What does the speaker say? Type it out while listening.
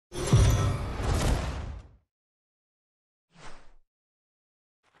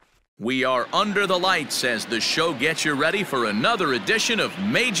We are under the lights as the show gets you ready for another edition of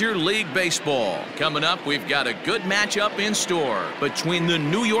Major League Baseball. Coming up, we've got a good matchup in store between the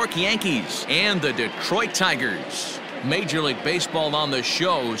New York Yankees and the Detroit Tigers. Major League Baseball on the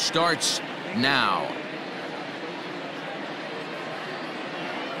show starts now.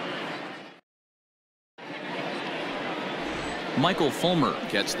 Michael Fulmer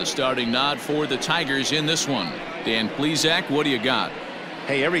gets the starting nod for the Tigers in this one. Dan Plesac, what do you got?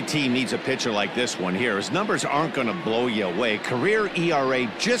 Hey, every team needs a pitcher like this one here. His numbers aren't going to blow you away. Career ERA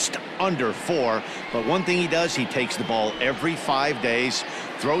just under 4. But one thing he does, he takes the ball every 5 days,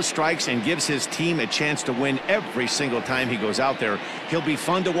 throws strikes, and gives his team a chance to win every single time he goes out there. He'll be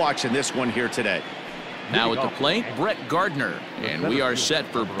fun to watch in this one here today. Now at the plate, Brett Gardner. And we are set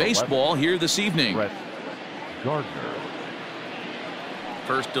for baseball here this evening. Brett Gardner.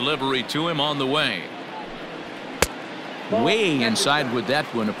 First delivery to him on the way. Way inside with that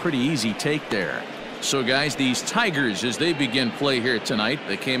one, a pretty easy take there. So guys, these Tigers, as they begin play here tonight,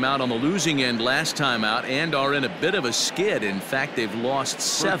 they came out on the losing end last time out and are in a bit of a skid. In fact, they've lost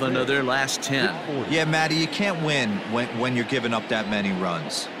 7 of their last 10. Yeah, Matty, you can't win when you're giving up that many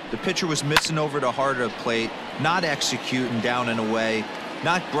runs. The pitcher was missing over the heart of the plate, not executing down and away,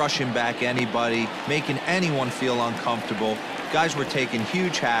 not brushing back anybody, making anyone feel uncomfortable. Guys were taking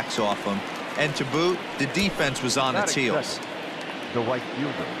huge hacks off him. And to boot, the defense was on its heels. The right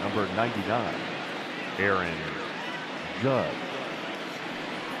fielder, number 99, Aaron Judge.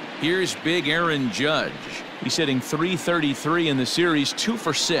 Here's big Aaron Judge. He's hitting .333 in the series, 2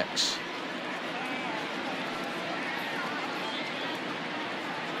 for 6.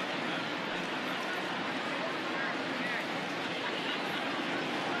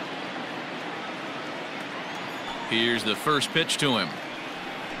 Here's the first pitch to him.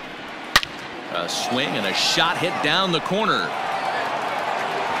 A swing and a shot hit down the corner.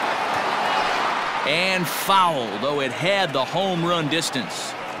 And foul, though it had the home run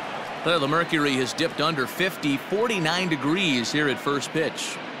distance. Well, the mercury has dipped under 50, 49 degrees here at first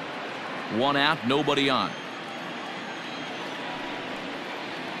pitch. 1 out, nobody on.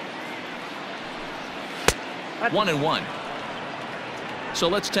 One and one. So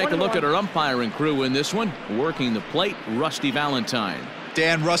let's take a look at our umpiring crew in this one. Working the plate, Rusty Valentine.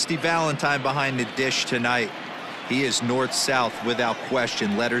 Dan, Rusty Valentine behind the dish tonight. He is north-south without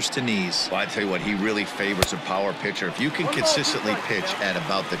question, letters to knees. Well, I tell you what, he really favors a power pitcher. If you can consistently pitch at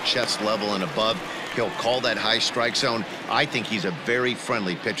about the chest level and above, he'll call that high strike zone. I think he's a very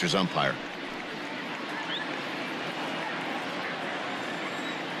friendly pitcher's umpire.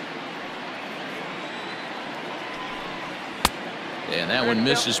 And that one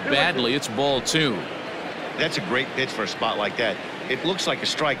misses badly. It's ball 2. That's a great pitch for a spot like that. It looks like a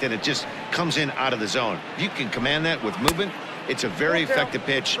strike, then it just comes in out of the zone. If you can command that with movement, it's a very effective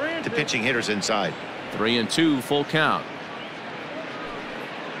pitch to pitching hitters inside. 3-2, full count.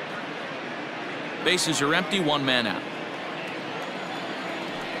 Bases are empty, 1 man out.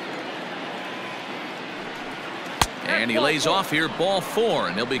 And he lays off here, ball 4,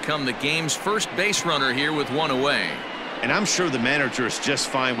 and he'll become the game's first base runner here with 1 away. And I'm sure the manager is just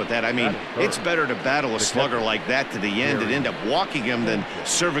fine with that. I mean, it's better to battle a slugger like that to the end and end up walking him than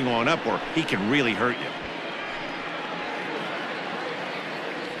serving on up where he can really hurt you.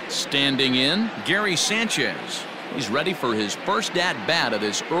 Standing in, Gary Sanchez. He's ready for his first at-bat of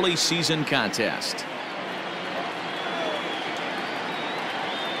this early season contest.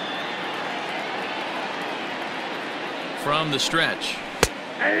 From the stretch.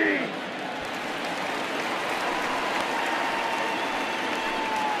 Hey!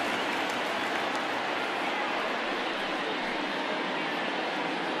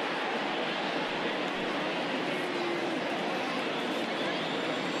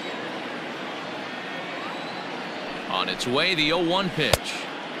 On its way, the 0-1 pitch.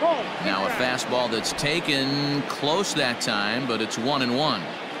 Now a fastball that's taken close that time, but it's 1-1.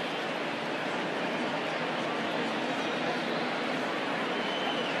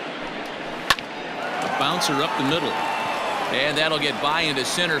 A bouncer up the middle. And that'll get by into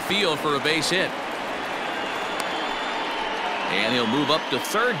center field for a base hit. And he'll move up to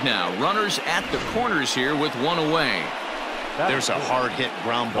third now. Runners at the corners here with 1 away. There's a hard hit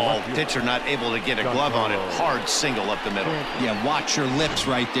ground ball. Pitcher not able to get a glove on it. Hard single up the middle. Yeah, watch your lips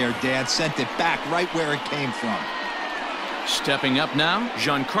right there, Dan. Sent it back right where it came from. Stepping up now,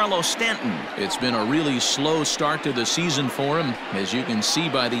 Giancarlo Stanton. It's been a really slow start to the season for him, as you can see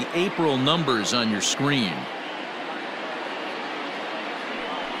by the April numbers on your screen.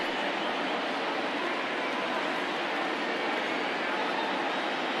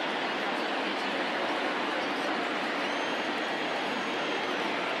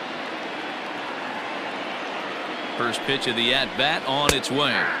 First pitch of the at-bat on its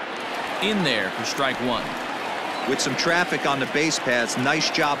way. In there for strike one. With some traffic on the base paths, nice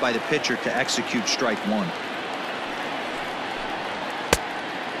job by the pitcher to execute strike one.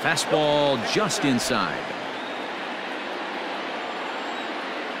 Fastball just inside.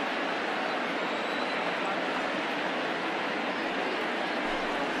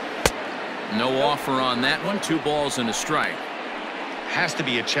 No offer on that one. 2 balls and a strike. Has to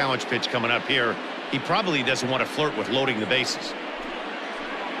be a challenge pitch coming up here. He probably doesn't want to flirt with loading the bases.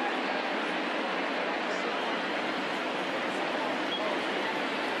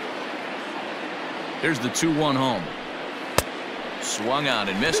 Here's the 2-1 home. Swung on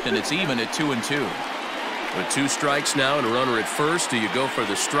and missed, and it's even at 2-2. With 2 strikes now and a runner at first, do you go for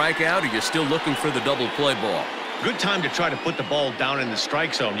the strikeout or you're still looking for the double play ball? Good time to try to put the ball down in the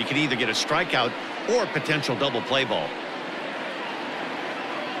strike zone. You can either get a strikeout or a potential double play ball.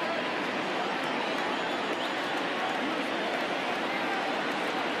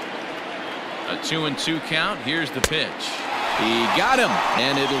 A 2-2 count. Here's the pitch. He got him,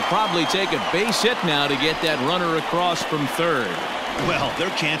 and it'll probably take a base hit now to get that runner across from third. Well, their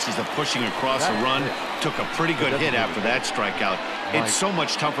chances of pushing across a run took a pretty good hit after that strikeout. It's so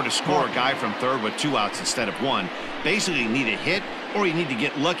much tougher to score a guy from third with 2 outs instead of 1. Basically, you need a hit or you need to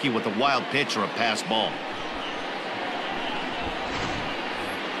get lucky with a wild pitch or a pass ball.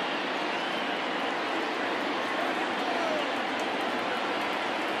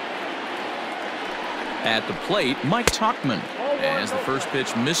 At the plate, Mike Tauchman. As the first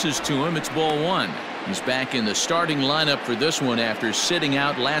pitch misses to him, it's ball 1. He's back in the starting lineup for this one after sitting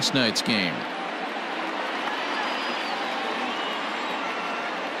out last night's game.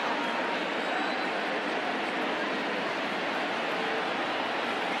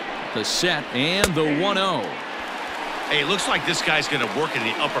 The set and the 1-0. Hey, it looks like this guy's going to work in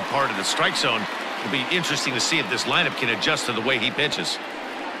the upper part of the strike zone. It'll be interesting to see if this lineup can adjust to the way he pitches.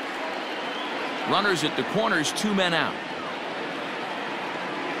 Runners at the corners, 2 men out.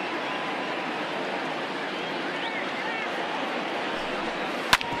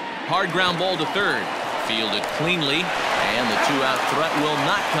 Hard ground ball to third. Fielded cleanly, and the 2-out threat will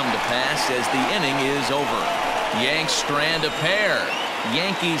not come to pass as the inning is over. Yanks strand a pair.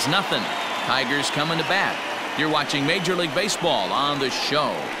 Yankees nothing. Tigers coming to bat. You're watching Major League Baseball on the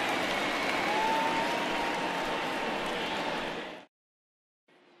show.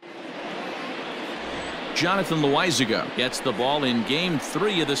 Jonathan Loizaga gets the ball in Game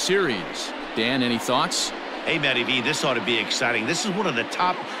 3 of the series. Dan, any thoughts? Hey, Matty V, this ought to be exciting. This is one of the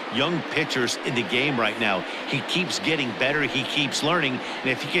top young pitchers in the game right now. He keeps getting better. He keeps learning.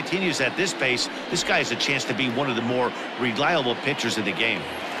 And if he continues at this pace, this guy has a chance to be one of the more reliable pitchers in the game.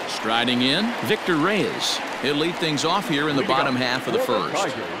 Striding in, Victor Reyes. He'll lead things off here in the bottom half of the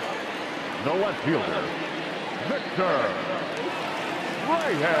first. The left fielder, Victor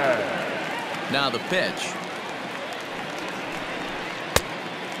Reyes. Now the pitch.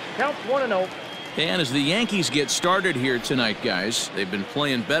 Count 1-0. And as the Yankees get started here tonight, guys, they've been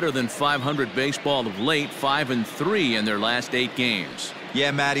playing better than .500 baseball of late, 5-3 in their last 8 games.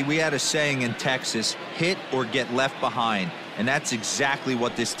 Yeah, Matty, we had a saying in Texas, hit or get left behind. And that's exactly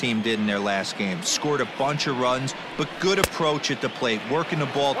what this team did in their last game. Scored a bunch of runs, but good approach at the plate, working the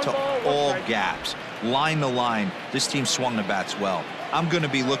ball to all gaps. Line to line, this team swung the bats well. I'm going to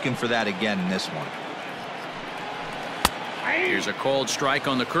be looking for that again in this one. Here's a called strike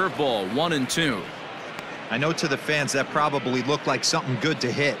on the curveball, 1-2. I know to the fans that probably looked like something good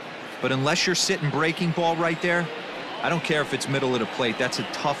to hit, but unless you're sitting breaking ball right there, I don't care if it's middle of the plate. That's a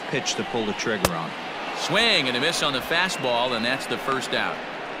tough pitch to pull the trigger on. Swing and a miss on the fastball, and that's the first out.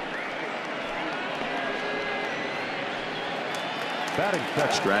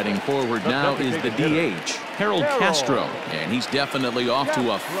 Striding forward now is the DH, Harold Castro, and he's definitely off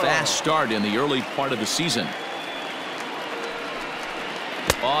to a fast start in the early part of the season.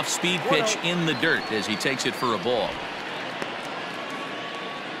 Off-speed pitch in the dirt as he takes it for a ball.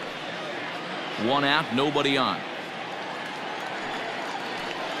 1 out, nobody on.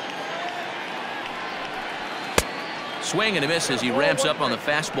 Swing and a miss as he ramps up on the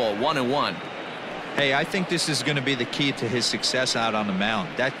fastball, 1-1. Hey, I think this is going to be the key to his success out on the mound.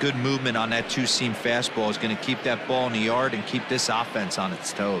 That good movement on that 2-seam fastball is going to keep that ball in the yard and keep this offense on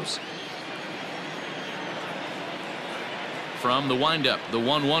its toes. From the windup, the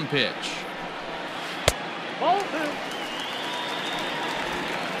 1-1 pitch. Ball 2.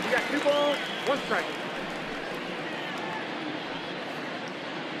 You got 2 balls, 1 strike.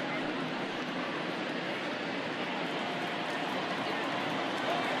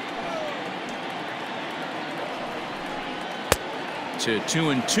 To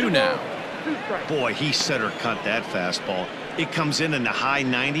 2-2 now. 2 strikes. Boy, he center cut that fastball. It comes in the high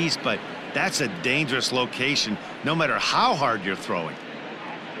 90s, but that's a dangerous location no matter how hard you're throwing.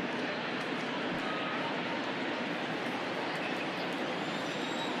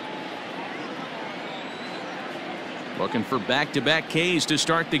 Looking for back-to-back Ks to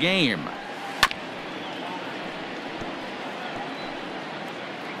start the game.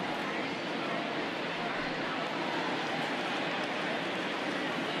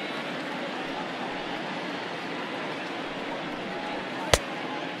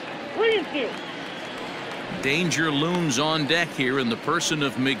 Danger looms on deck here in the person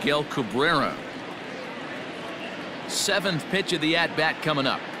of Miguel Cabrera. 7th pitch of the at-bat coming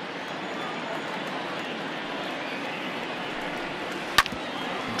up.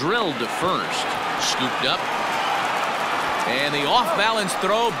 Drilled to first. Scooped up. And the off-balance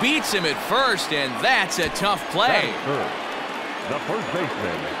throw beats him at first, and that's a tough play. The first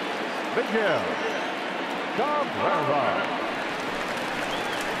baseman, Miguel Cabrera.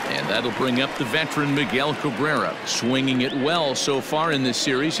 And that'll bring up the veteran Miguel Cabrera. Swinging it well so far in this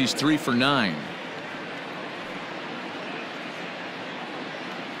series. He's 3 for 9.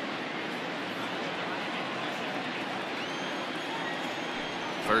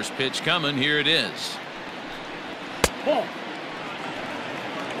 First pitch coming. Here it is. Ball.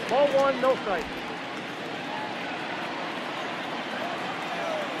 Ball 1, no strike.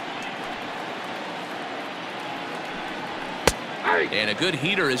 And a good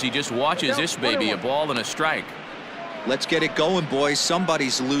heater as he just watches this baby. A ball and a strike. Let's get it going, boys.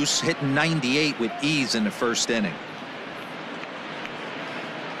 Somebody's loose, hitting 98 with ease in the first inning.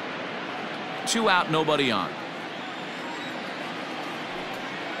 2 out, nobody on.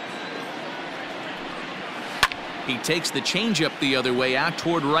 He takes the changeup the other way out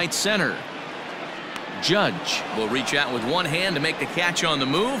toward right center. Judge will reach out with one hand to make the catch on the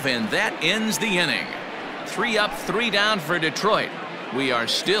move, and that ends the inning. 3 up, 3 down for Detroit. We are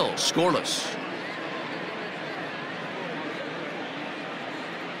still scoreless.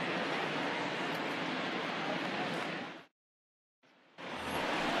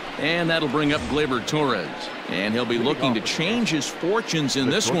 And that'll bring up Gleyber Torres. And he'll be looking to change his fortunes in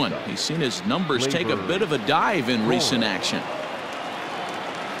this one. He's seen his numbers take a bit of a dive in recent action.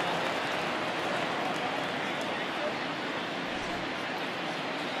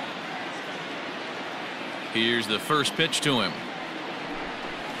 Here's the first pitch to him.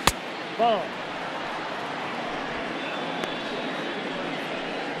 Ball.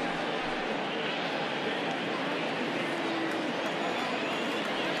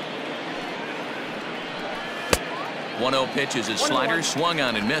 One-zero pitch is his slider, swung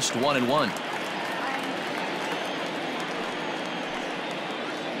on and missed. 1-1.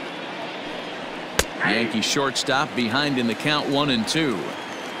 Yankee shortstop behind in the count 1-2.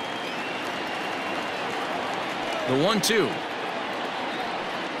 The 1-2.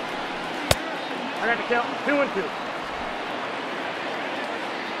 I got the count 2-2.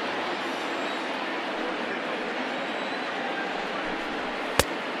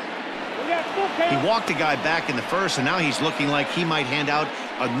 He walked a guy back in the first, and now he's looking like he might hand out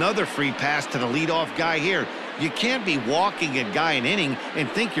another free pass to the leadoff guy here. You can't be walking a guy an inning and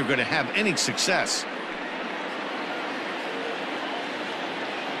think you're going to have any success.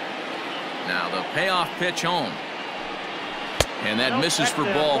 Now the payoff pitch home. And that misses for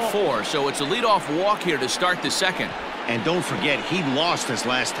ball 4, so it's a leadoff walk here to start the second. And don't forget, he lost his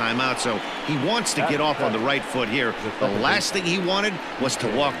last time out, so he wants to get off on the right foot here. The last thing he wanted was to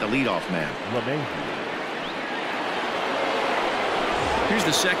walk the leadoff man. Here's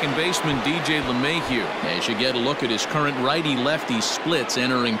the second baseman, DJ LeMahieu, as you get a look at his current righty-lefty splits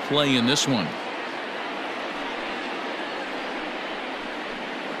entering play in this one.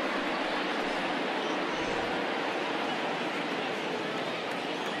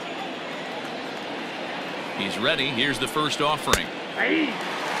 He's ready. Here's the first offering. Hey.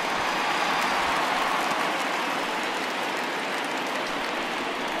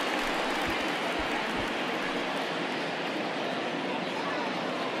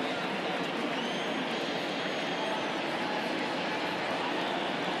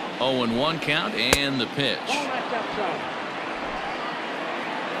 Oh, and 1 count and the pitch.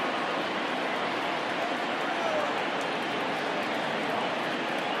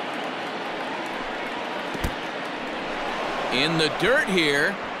 In the dirt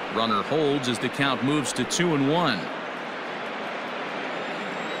here. Runner holds as the count moves to 2-1.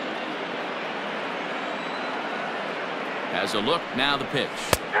 Has a look. Now the pitch.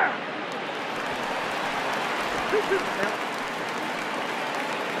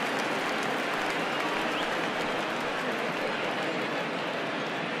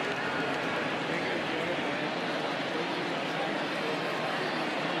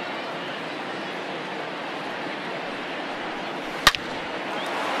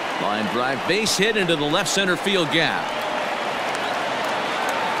 Line drive base hit into the left center field gap.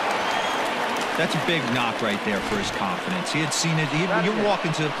 That's a big knock right there for his confidence. He had seen it. You're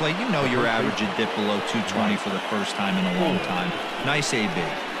walking to the plate. You know your average had dipped below 220 for the first time in a long time. Nice AB.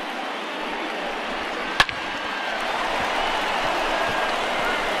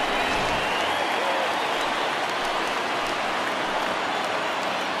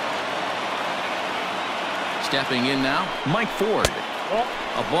 Stepping in now, Mike Ford.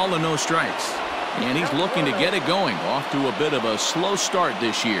 A ball and no strikes. And he's looking to get it going. Off to a bit of a slow start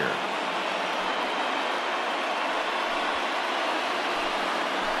this year.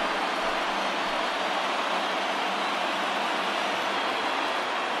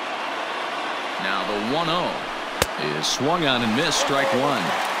 Now the 1-0 is swung on and missed, strike one.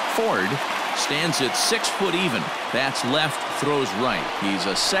 Ford stands at 6 foot even. Bats left, throws right. He's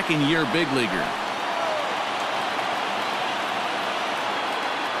a second-year big leaguer.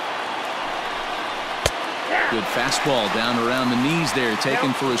 Good fastball down around the knees there,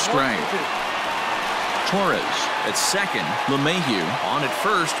 taken for a strike. Torres at second. LeMahieu on at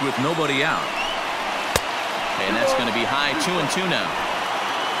first with nobody out. And that's going to be high, 2-2 now.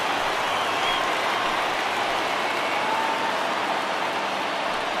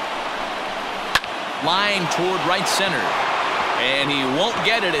 Line toward right center. And he won't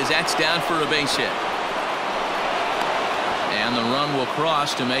get it as that's down for a base hit. And the run will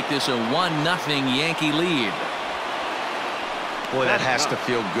cross to make this a 1-0 Yankee lead. Boy, that has to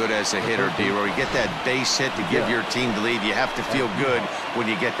feel good as a hitter, D-Roy. You get that base hit to give your team the lead. You have to feel good when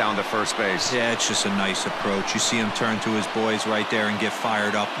you get down to first base. Yeah, it's just a nice approach. You see him turn to his boys right there and get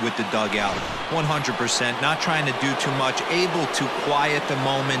fired up with the dugout. 100%. Not trying to do too much. Able to quiet the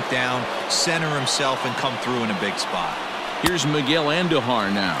moment down, center himself, and come through in a big spot. Here's Miguel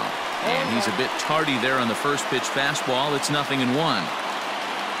Andujar now. And he's a bit tardy there on the first pitch fastball. It's 0-1.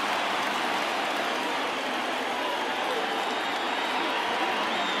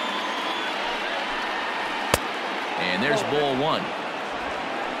 And there's ball one.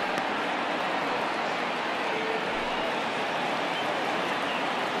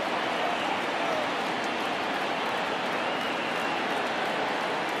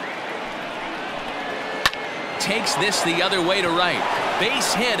 Takes this the other way to right.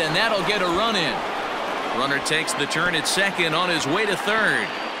 Base hit, and that'll get a run in. Runner takes the turn at second on his way to third.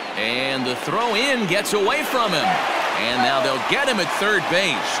 And the throw in gets away from him. And now they'll get him at third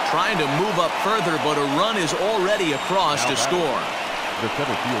base. Trying to move up further, but a run is already across to score. The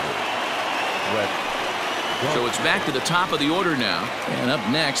center fielder, Brett. So it's back to the top of the order now. And up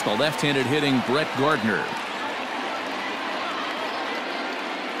next, the left-handed hitting Brett Gardner.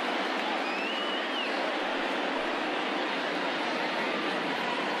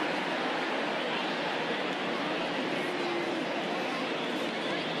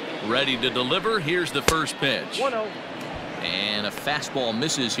 Ready to deliver. Here's the first pitch. 1-0. And a fastball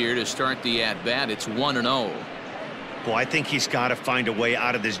misses here to start the at-bat. It's 1-0. Well, I think he's got to find a way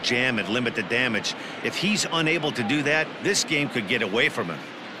out of this jam and limit the damage. If he's unable to do that, this game could get away from him.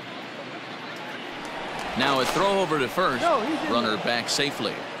 Now a throw over to first. Runner back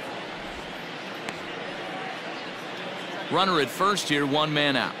safely. Runner at first here, one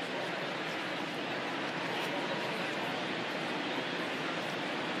man out.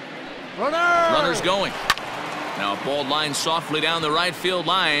 Runner's going. Now a ball line softly down the right field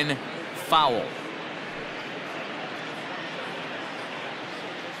line. Foul.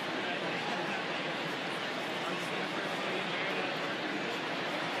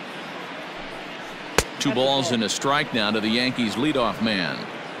 Two balls and a strike now to the Yankees leadoff man.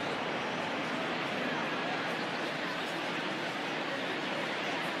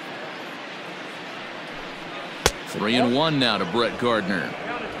 Three and one now to Brett Gardner.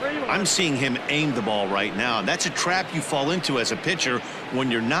 I'm seeing him aim the ball right now. That's a trap you fall into as a pitcher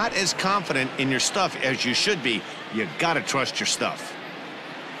when you're not as confident in your stuff as you should be. You got to trust your stuff.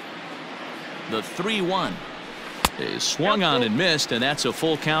 The 3-1 is swung on and missed, and that's a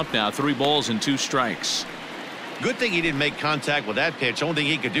full count now. 3 balls and 2 strikes. Good thing he didn't make contact with that pitch. Only thing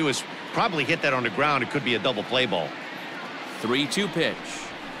he could do is probably hit that on the ground. It could be a double play ball. 3-2 pitch.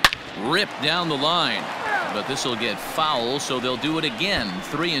 Ripped down the line. But this will get foul, so they'll do it again.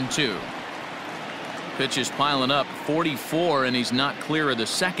 3-2. Pitch is piling up. 44, and he's not clear of the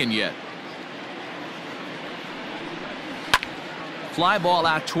second yet. Fly ball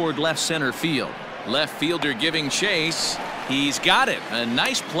out toward left center field. Left fielder giving chase. He's got it. A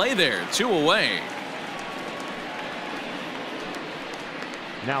nice play there. 2 away.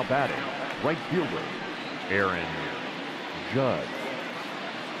 Now batting, right fielder, Aaron Judge.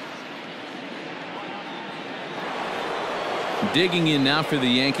 Digging in now for the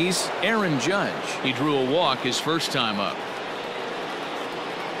Yankees, Aaron Judge. He drew a walk his first time up.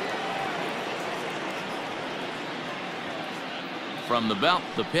 From the belt,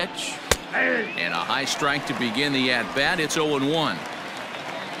 the pitch. And a high strike to begin the at-bat. It's 0-1.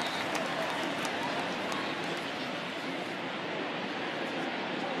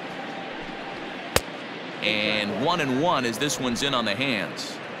 And 1-1 as this one's in on the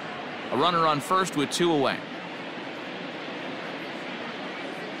hands. A runner on first with 2 away.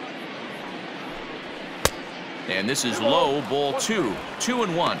 And this is low, ball 2.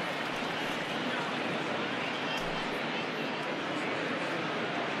 2-1.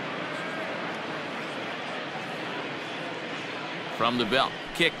 From the belt,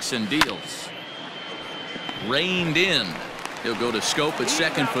 kicks and deals. Reined in. He'll go to Scope at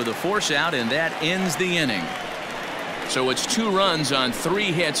second for the force out, and that ends the inning. So it's 2 runs on 3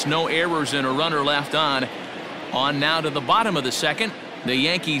 hits, no errors, and a runner left on. On now to the bottom of the second. The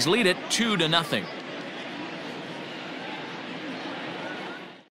Yankees lead it 2-0.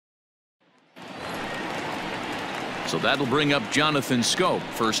 So that'll bring up Jonathan Scope.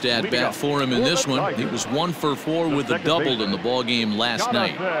 First at bat for him in this one. He was 1 for 4 with the double in the ball game last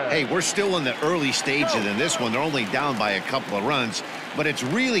night. Hey, we're still in the early stages in this one. They're only down by a couple of runs, but it's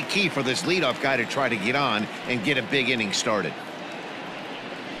really key for this leadoff guy to try to get on and get a big inning started.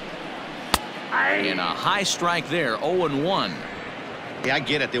 And a high strike there, 0-1. Yeah, I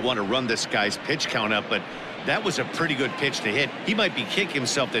get it. They want to run this guy's pitch count up, but that was a pretty good pitch to hit. He might be kicking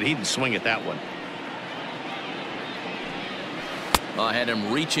himself that he didn't swing at that one. Had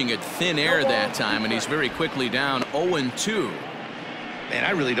him reaching at thin air that time, and he's very quickly down 0-2. Man,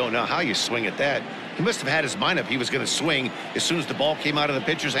 I really don't know how you swing at that. He must have had his mind up he was going to swing as soon as the ball came out of the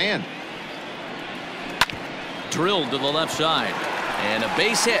pitcher's hand. Drilled to the left side. And a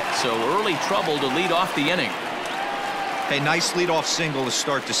base hit, so early trouble to lead off the inning. Hey, nice leadoff single to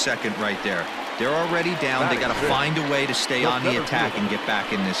start the second right there. They're already down. They got to find a way to stay on the attack and get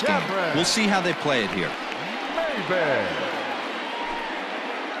back in this game. We'll see how they play it here.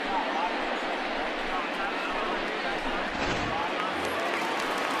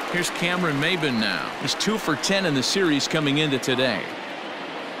 Here's Cameron Maybin now. He's 2 for 10 in the series coming into today.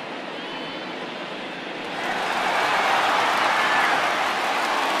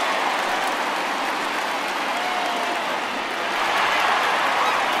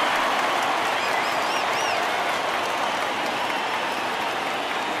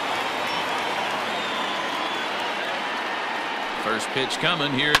 First pitch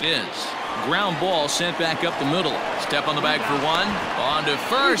coming. Here it is. Ground ball sent back up the middle. Step on the bag for 1. On to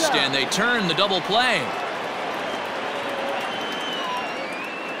first, and they turn the double play.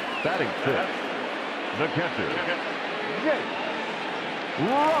 Batting 6th, the catcher, Jake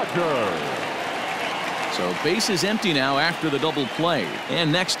Rogers. So base is empty now after the double play.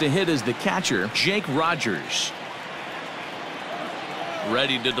 And next to hit is the catcher, Jake Rogers.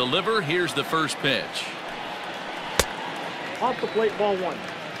 Ready to deliver. Here's the first pitch. Off the plate, ball 1.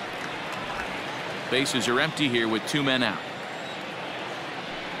 Bases are empty here with 2 men out.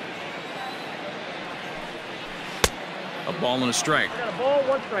 A ball and a strike. Got a ball,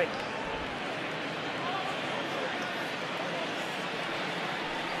 1 strike.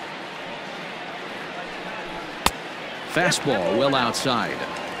 Fastball well outside.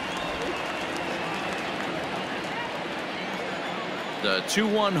 The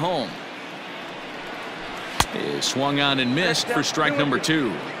 2-1 home is swung on and missed for strike number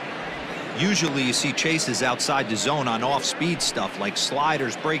 2. Usually you see chases outside the zone on off-speed stuff like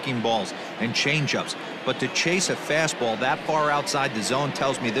sliders, breaking balls, and changeups. But to chase a fastball that far outside the zone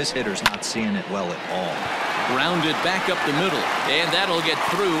tells me this hitter's not seeing it well at all. Grounded back up the middle, and that'll get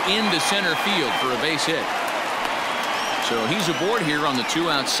through into center field for a base hit. So he's aboard here on the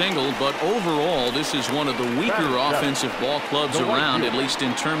 2-out single, but overall this is one of the weaker offensive ball clubs around, at least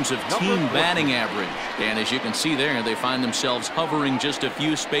in terms of team batting average. And as you can see there, they find themselves hovering just a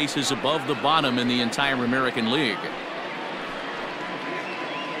few spaces above the bottom in the entire American League.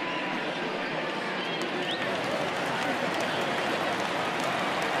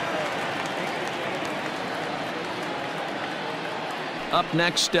 Up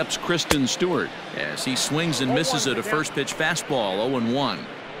next steps Kristen Stewart as he swings and misses at a first pitch fastball. 0-1.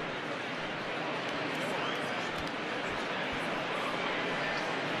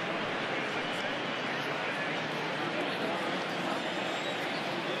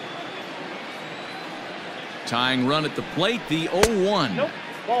 Tying run at the plate, the 0-1. Nope,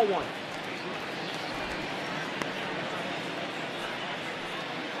 ball 1.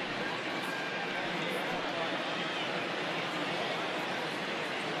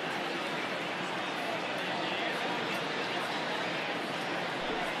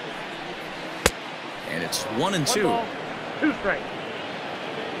 And it's 1-2. 2 strikes.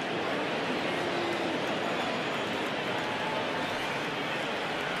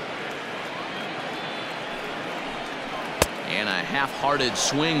 And a half-hearted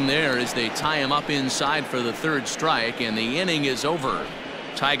swing there as they tie him up inside for the 3rd strike, and the inning is over.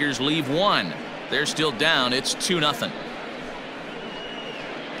 Tigers leave 1. They're still down. It's 2-0.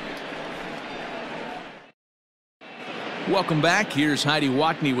 Welcome back. Here's Heidi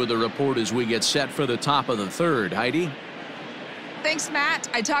Watney with a report as we get set for the top of the 3rd. Heidi? Thanks, Matt.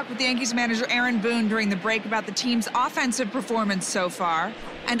 I talked with Yankees manager Aaron Boone during the break about the team's offensive performance so far.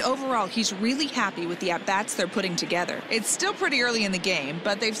 And overall, he's really happy with the at-bats they're putting together. It's still pretty early in the game,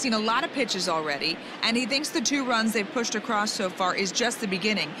 but they've seen a lot of pitches already, and he thinks the 2 runs they've pushed across so far is just the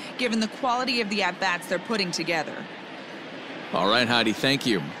beginning, given the quality of the at-bats they're putting together. All right, Heidi, thank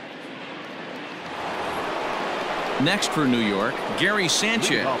you. Next for New York, Gary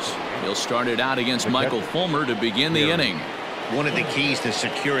Sanchez. He'll start it out against Michael Fulmer to begin the inning. One of the keys to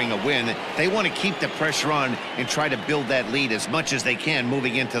securing a win, they want to keep the pressure on and try to build that lead as much as they can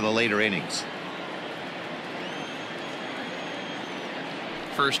moving into the later innings.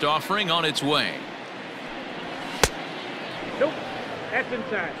 First offering on its way. Nope. That's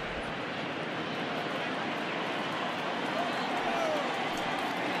inside.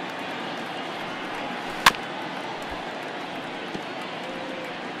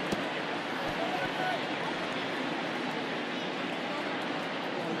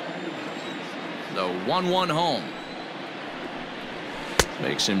 The 1-1 home.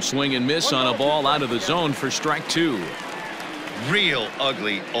 Makes him swing and miss on a ball out of the zone for strike 2. Real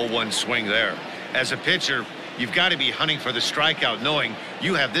ugly 0-1 swing there. As a pitcher, you've got to be hunting for the strikeout, knowing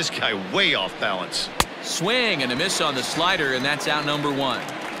you have this guy way off balance. Swing and a miss on the slider, and that's out number 1.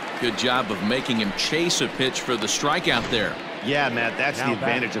 Good job of making him chase a pitch for the strikeout there. Yeah, Matt, that's the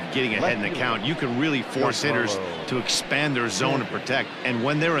advantage of getting ahead in the count. You can really force hitters to expand their zone and protect. And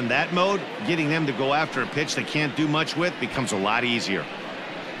when they're in that mode, getting them to go after a pitch they can't do much with becomes a lot easier.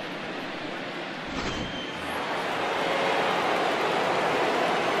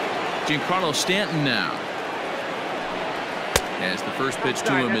 Giancarlo Stanton now. As the first pitch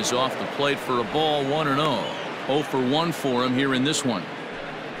to him is off the plate for a ball, 1-0. 0 for 1 for him here in this one.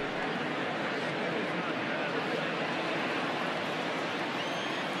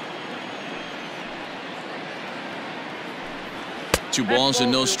 Two balls and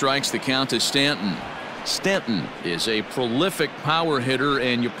no strikes, the count to Stanton. Stanton is a prolific power hitter,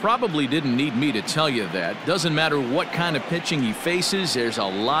 and you probably didn't need me to tell you that. Doesn't matter what kind of pitching he faces, there's a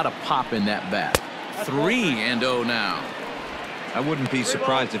lot of pop in that bat. 3-0 now. I wouldn't be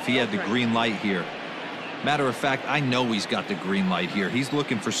surprised if he had the green light here. Matter of fact, I know he's got the green light here. He's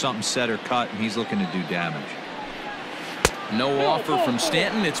looking for something set or cut, and he's looking to do damage. No offer from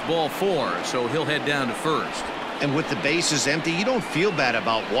Stanton. It's ball 4, so he'll head down to first. And with the bases empty, you don't feel bad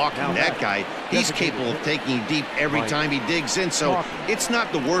about walking that guy. He's capable of taking you deep every time he digs in, so it's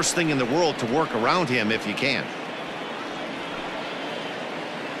not the worst thing in the world to work around him if you can.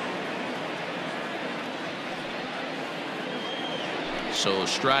 So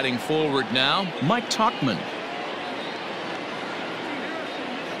striding forward now, Mike Tauchman.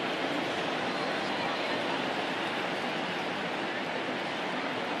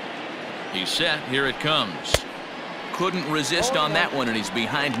 He's set. Here it comes. Couldn't resist on that one, and he's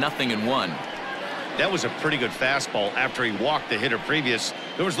behind 0-1. That was a pretty good fastball after he walked the hitter previous.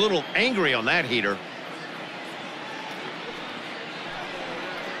 There was a little angry on that heater.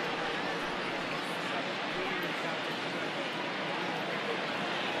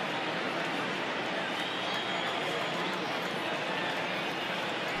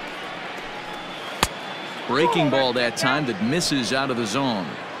 Breaking ball that time that misses out of the zone.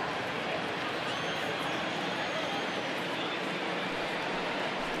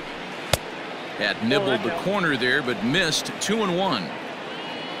 Had nibbled the corner there, but missed. 2-1.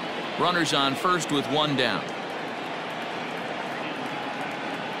 Runners on first with 1 down.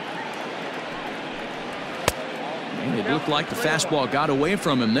 And it looked like the fastball got away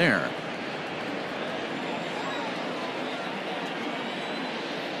from him there.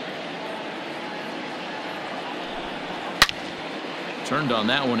 Turned on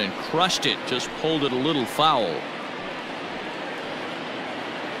that one and crushed it. Just pulled it a little foul.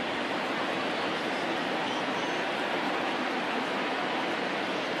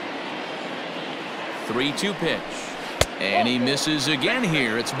 Three-two pitch. And he misses again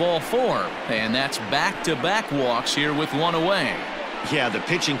here. It's ball 4. And that's back-to-back walks here with 1 away. Yeah, the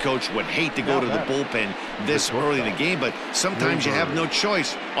pitching coach would hate to go to the bullpen this early in the game, but sometimes you have no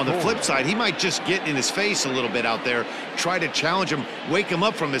choice. On the flip side, he might just get in his face a little bit out there, try to challenge him, wake him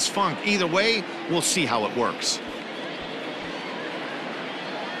up from his funk. Either way, we'll see how it works.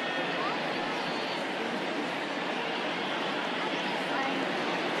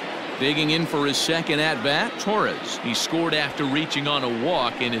 Digging in for his second at-bat, Torres. He scored after reaching on a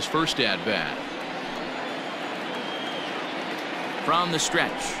walk in his first at-bat. From the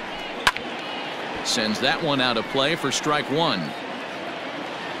stretch. Sends that one out of play for strike one.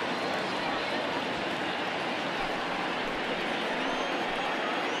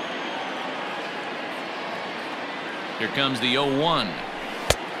 Here comes the 0-1.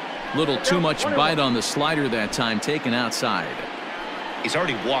 Little too much bite on the slider that time, taken outside. He's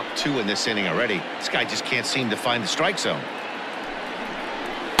already walked 2 in this inning already. This guy just can't seem to find the strike zone.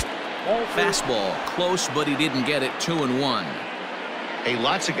 Fastball close, but he didn't get it. 2-1. Hey,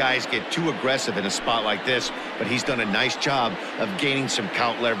 lots of guys get too aggressive in a spot like this, but he's done a nice job of gaining some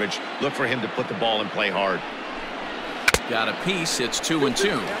count leverage. Look for him to put the ball and play hard. Got a piece. It's 2-2.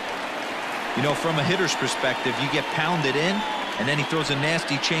 You know, from a hitter's perspective, you get pounded in, and then he throws a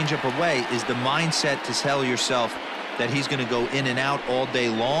nasty changeup away. Is the mindset to tell yourself that he's going to go in and out all day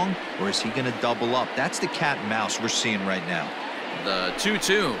long, or is he going to double up? That's the cat and mouse we're seeing right now. The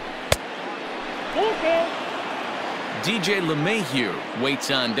 2-2. DJ LeMahieu waits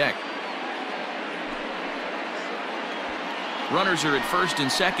on deck. Runners are at first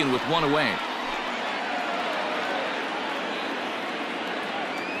and second with one away.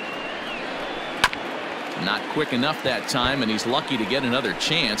 Not quick enough that time, and he's lucky to get another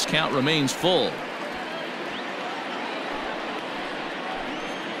chance. Count remains full.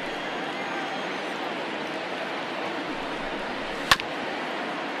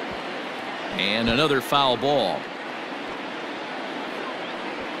 And another foul ball.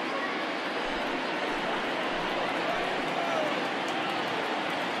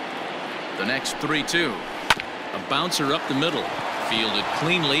 The next 3-2. A bouncer up the middle. Fielded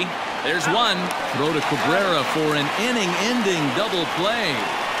cleanly. There's one. Throw to Cabrera for an inning-ending double play.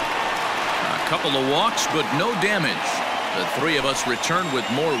 A couple of walks, but no damage. The three of us return with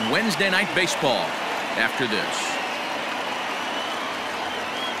more Wednesday Night Baseball after this.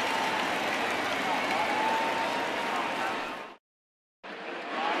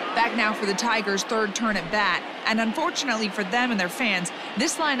 Back now for the Tigers' third turn at bat, and unfortunately for them and their fans,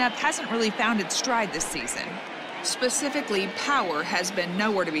 this lineup hasn't really found its stride this season. Specifically, power has been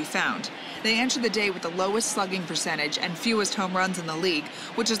nowhere to be found. They entered the day with the lowest slugging percentage and fewest home runs in the league,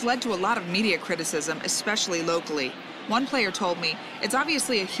 which has led to a lot of media criticism, especially locally. One player told me, "It's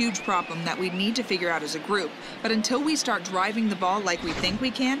obviously a huge problem that we need to figure out as a group, but until we start driving the ball like we think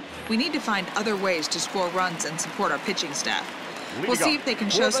we can, we need to find other ways to score runs and support our pitching staff." We'll see if they can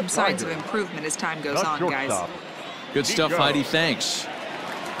show some signs of improvement as time goes on, guys. Good stuff, Heidi. Thanks.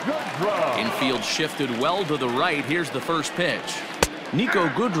 Infield shifted well to the right. Here's the first pitch. Nico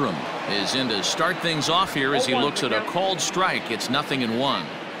Goodrum is in to start things off here as he looks at a called strike. It's 0-1.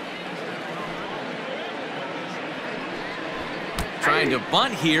 Trying to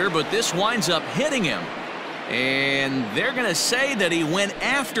bunt here, but this winds up hitting him. And they're going to say that he went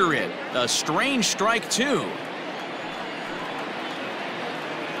after it. A strange strike, too.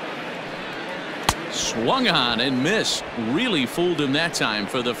 Swung on and missed. Really fooled him that time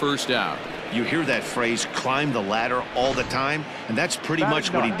for the first out. You hear that phrase, climb the ladder, all the time, and that's pretty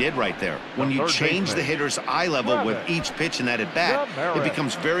much what he did right there. When you change the hitter's eye level with each pitch in that at bat, it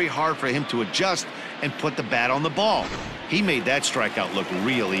becomes very hard for him to adjust and put the bat on the ball. He made that strikeout look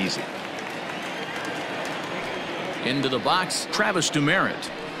real easy. Into the box, Travis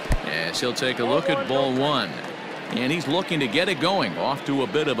Demerit. Yes, he'll take a look at ball one. And he's looking to get it going. Off to a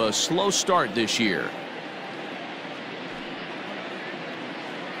bit of a slow start this year.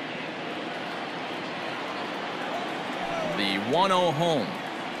 The 1-0 home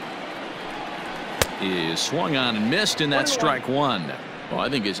is swung on and missed, and that's strike one. Well, I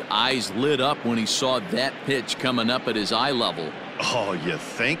think his eyes lit up when he saw that pitch coming up at his eye level. Oh, you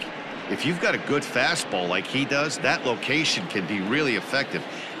think? If you've got a good fastball like he does, that location can be really effective.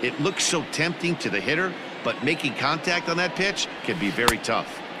 It looks so tempting to the hitter, but making contact on that pitch can be very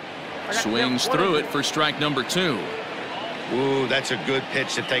tough. Swings through it for strike number 2. Ooh, that's a good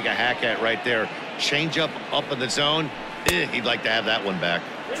pitch to take a hack at right there. Change up in the zone. He'd like to have that one back.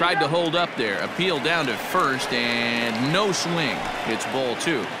 Tried to hold up there. Appeal down to first, and no swing. It's ball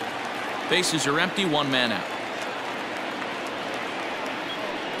 2. Bases are empty, one man out.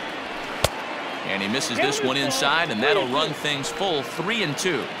 And he misses this one inside, and that'll run things full.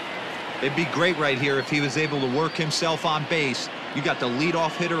 3-2. It'd be great right here if he was able to work himself on base You got the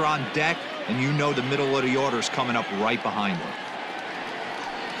leadoff hitter on deck, and you know the middle of the order is coming up right behind him.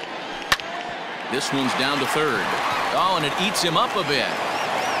 This one's down to third. Oh, and it eats him up a bit.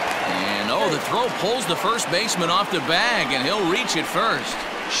 And, oh, the throw pulls the first baseman off the bag, and he'll reach it first.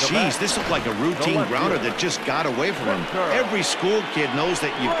 Jeez, this looked like a routine grounder that just got away from him. Every school kid knows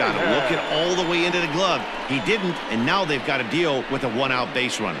that you've got to look it all the way into the glove. He didn't, and now they've got to deal with a one-out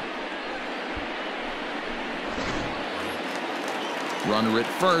base runner. Runner at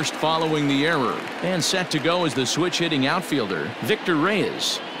first following the error. And set to go is the switch-hitting outfielder, Victor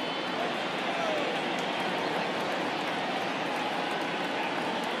Reyes.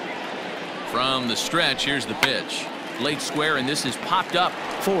 From the stretch, here's the pitch. Late square, and this is popped up.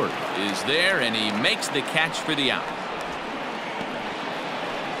 Ford is there, and he makes the catch for the out.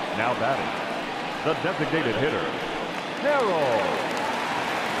 Now batting, the designated hitter, Harold.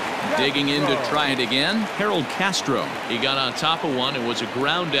 Digging in to try it again, Harold Castro. He got on top of one and was a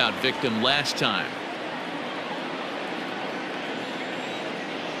ground out victim last time.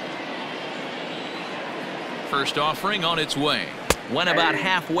 First offering on its way. Went about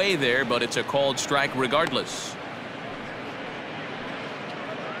halfway there, but it's a called strike regardless.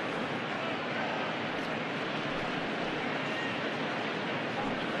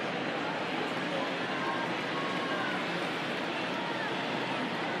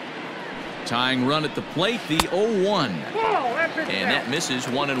 Tying run at the plate, the 0-1. And that misses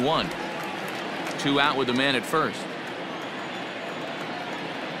 1-1. 2 out with the man at first.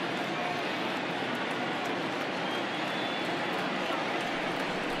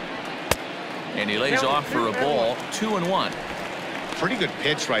 And he lays off for a ball, 2-1. Pretty good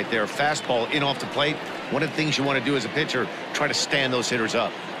pitch right there. Fastball in off the plate. One of the things you want to do as a pitcher, try to stand those hitters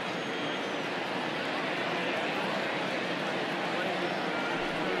up.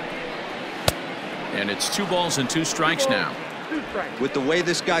 And it's 2 balls and 2 strikes now. With the way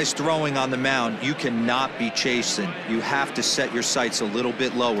this guy's throwing on the mound, you cannot be chasing. You have to set your sights a little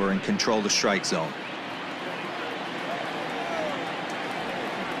bit lower and control the strike zone.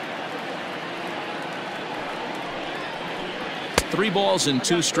 Three balls and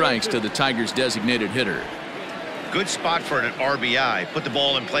 2 strikes to the Tigers' designated hitter. Good spot for an RBI. Put the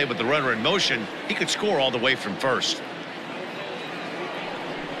ball in play with the runner in motion. He could score all the way from first.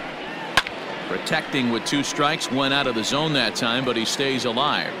 Protecting with 2 strikes, went out of the zone that time, but he stays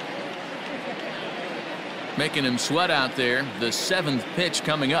alive. Making him sweat out there. The 7th pitch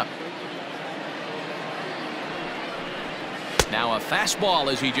coming up. Now a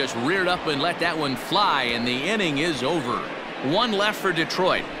fastball as he just reared up and let that one fly, and the inning is over. 1 left for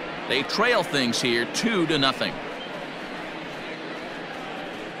Detroit. They trail things here 2-0.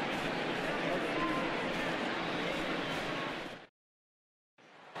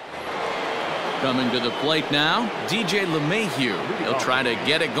 Coming to the plate now, DJ LeMahieu. He'll try to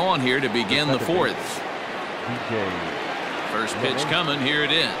get it going here to begin the 4th. First pitch coming. Here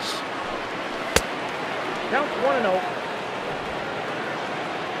it is. Count 1-0.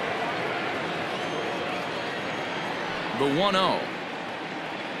 The 1-0.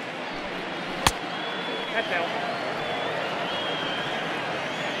 That's out.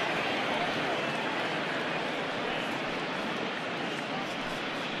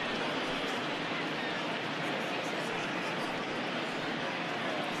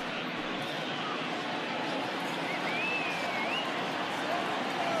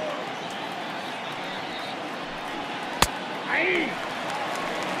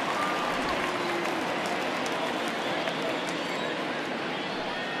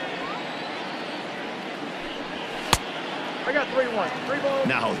 I got 3-1. 3 balls.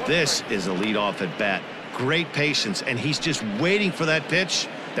 Now this is a leadoff at bat. Great patience, and he's just waiting for that pitch.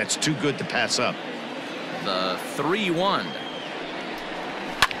 That's too good to pass up. The 3-1.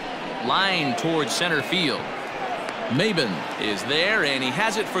 Line towards center field. Maben is there, and he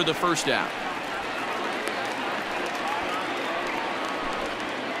has it for the first out.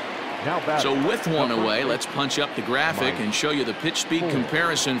 So with 1 away, let's punch up the graphic and show you the pitch speed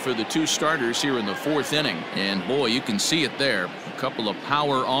comparison for the 2 starters here in the 4th inning. And boy, you can see it there. A couple of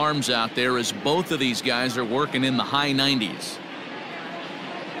power arms out there as both of these guys are working in the high 90s.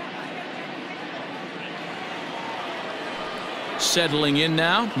 Settling in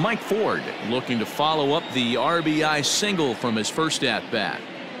now, Mike Ford looking to follow up the RBI single from his first at-bat.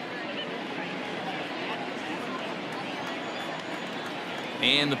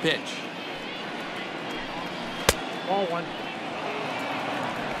 And the pitch. Ball 1.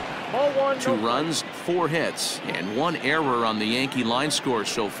 Ball 1. 2 runs, 4 hits, and 1 error on the Yankee line score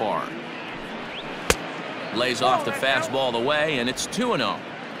so far. Lays off the fastball away, and it's 2-0.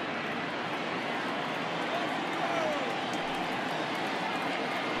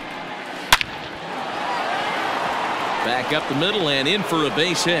 Back up the middle and in for a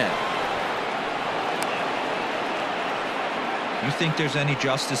base hit. You think there's any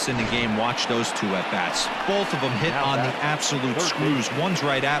justice in the game? Watch those two at bats. Both of them hit on the absolute screws. One's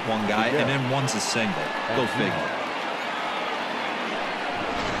right at one guy, and then one's a single. Go figure.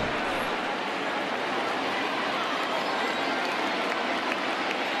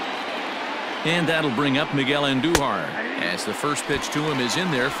 And that'll bring up Miguel Andujar as the first pitch to him is in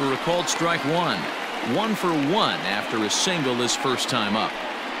there for a called strike one. 1 for 1 after a single his first time up.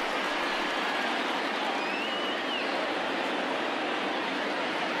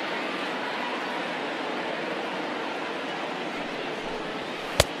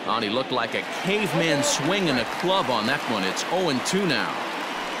 He looked like a caveman swinging a club on that one. It's 0-2 now.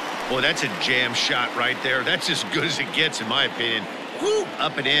 Boy, that's a jam shot right there. That's as good as it gets, in my opinion. Woo,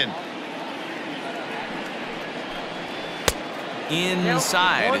 up and in.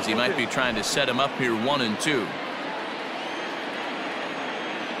 Inside, as he might be trying to set him up here 1-2.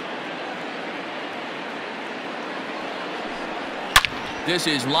 This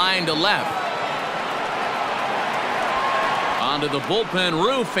is line to left. Onto the bullpen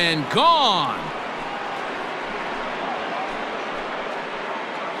roof and gone.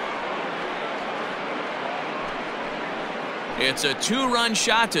 It's a 2-run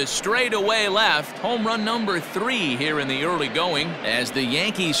shot to straightaway left. Home run number 3 here in the early going. As the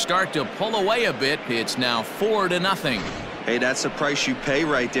Yankees start to pull away a bit, it's now 4-0. Hey, that's the price you pay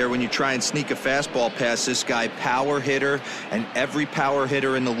right there when you try and sneak a fastball past this guy. Power hitter, and every power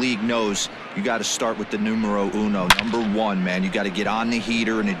hitter in the league knows you got to start with the numero uno, number 1, man. You got to get on the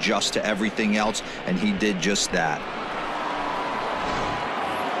heater and adjust to everything else, and he did just that.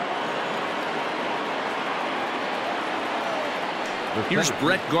 Here's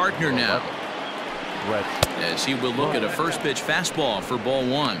Brett Gardner now, as he will look at a first pitch fastball for ball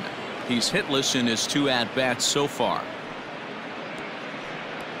 1. He's hitless in his 2 at-bats so far.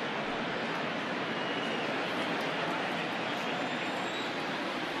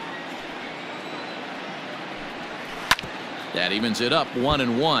 That evens it up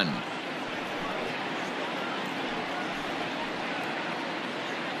 1-1.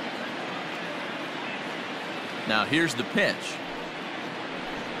 Now here's the pitch.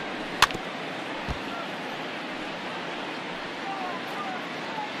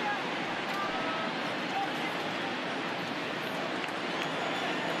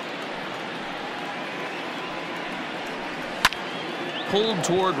 Pulled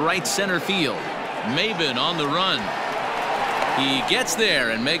toward right center field. Maben on the run. He gets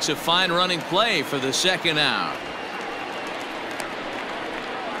there and makes a fine running play for the second out.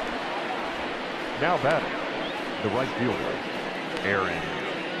 Now batting, the right fielder, Aaron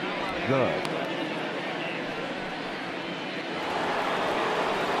Judge.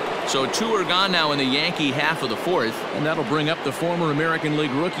 So 2 are gone now in the Yankee half of the 4th, and that'll bring up the former American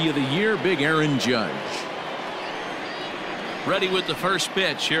League Rookie of the Year, Big Aaron Judge. Ready with the first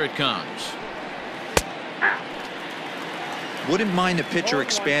pitch. Here it comes. Wouldn't mind the pitcher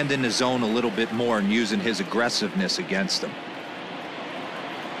expanding the zone a little bit more and using his aggressiveness against him.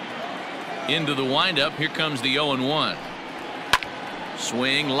 Into the windup. Here comes the 0-1.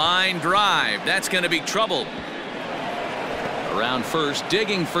 Swing, line drive. That's going to be trouble. Around first,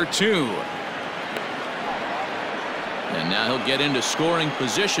 digging for 2. And now he'll get into scoring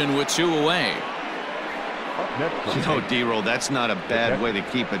position with 2 away. No, D-Roll, that's not a bad way to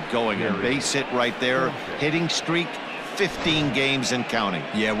keep it going. A base hit right there. Hitting streak, 15 games and counting.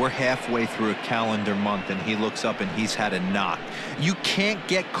 Yeah, we're halfway through a calendar month, and he looks up and he's had a knock. You can't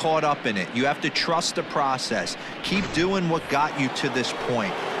get caught up in it. You have to trust the process. Keep doing what got you to this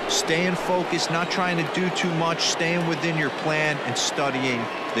point. Staying focused, not trying to do too much, staying within your plan, and studying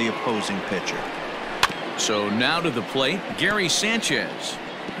the opposing pitcher. So now to the plate, Gary Sanchez.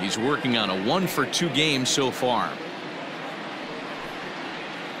 He's working on a 1-for-2 game so far.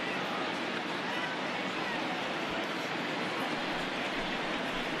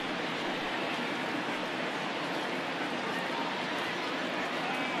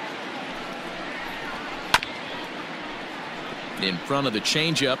 In front of the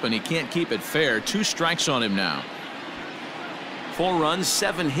changeup, and he can't keep it fair. 2 strikes on him now. 4 runs,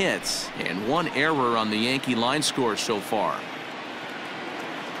 7 hits, and 1 error on the Yankee line score so far.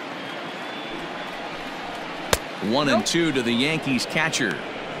 1-2 to the Yankees catcher.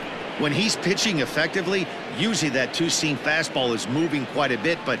 When he's pitching effectively, usually that 2-seam fastball is moving quite a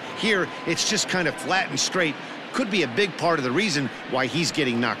bit, but here it's just kind of flat and straight. Could be a big part of the reason why he's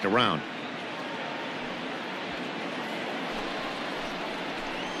getting knocked around.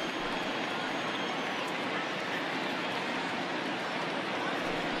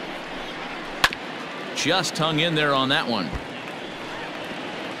 just hung in there on that one.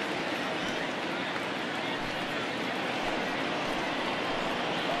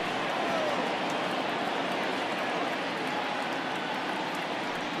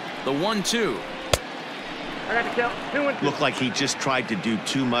 The 1-2. I got to count 2 and 2. Looked like he just tried to do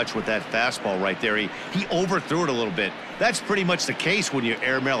too much with that fastball right there. He overthrew it a little bit. That's pretty much the case when you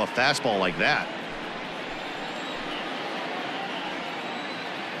airmail a fastball like that.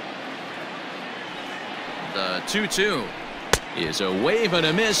 The 2-2 is a wave and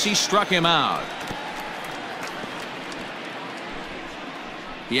a miss. He struck him out.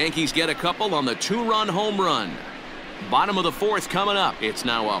 The Yankees get a couple on the 2-run home run. Bottom of the 4th coming up. It's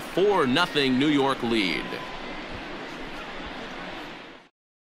now a 4-0 New York lead.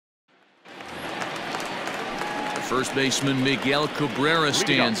 First baseman Miguel Cabrera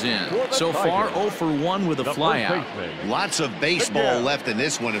stands in. So far 0 for 1 with a flyout. Lots of baseball left in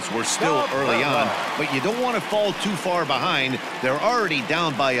this one as we're still early on, but you don't want to fall too far behind. They're already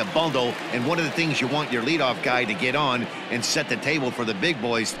down by a bundle, and one of the things you want your leadoff guy to get on and set the table for the big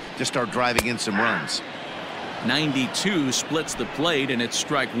boys to start driving in some runs. 92 splits the plate, and it's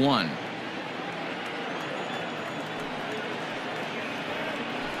strike 1.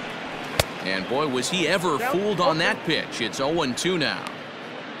 And boy, was he ever fooled on that pitch. It's 0-2 now.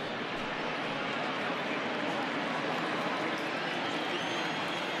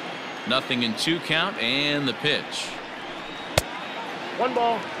 Nothing in 2 count, and the pitch. 1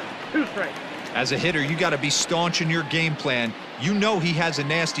 ball, 2 strikes. As a hitter, you got to be staunch in your game plan. You know he has a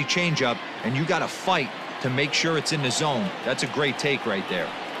nasty changeup, and you got to fight to make sure it's in the zone. That's a great take right there.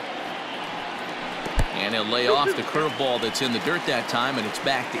 And he'll lay off the curveball that's in the dirt that time, and it's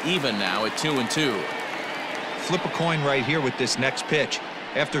back to even now at 2-2. Flip a coin right here with this next pitch.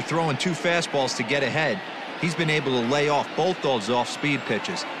 After throwing 2 fastballs to get ahead, he's been able to lay off both those off-speed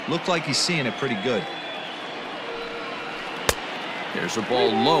pitches. Looked like he's seeing it pretty good. There's a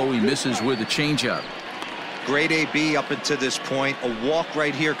ball low. He misses with a changeup. Great AB up until this point. A walk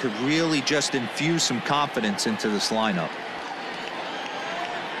right here could really just infuse some confidence into this lineup.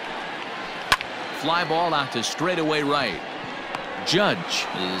 Fly ball out to straightaway right. Judge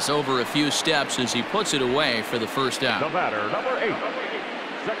is over a few steps as he puts it away for the first out. The batter, number 8,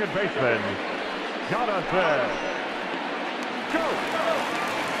 second baseman, Jonathan. Go.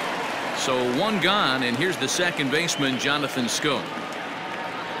 So 1 gone, and here's the second baseman, Jonathan Schoop.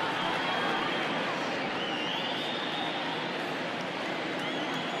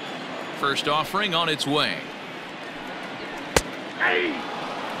 First offering on its way. Hey!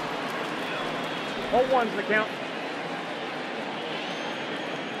 0-1's the count.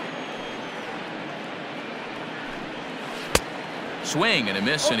 Swing and a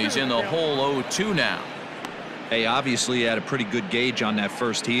miss, and he's in the hole 0-2 now. Hey, obviously he had a pretty good gauge on that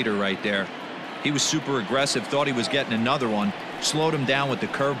first heater right there. He was super aggressive, thought he was getting another one, slowed him down with the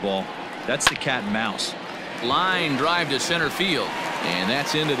curveball. That's the cat and mouse. Line drive to center field, and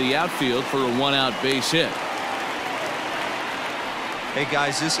that's into the outfield for a 1-out base hit. Hey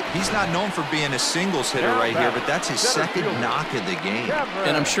guys, he's not known for being a singles hitter right here, but that's his second knock of the game.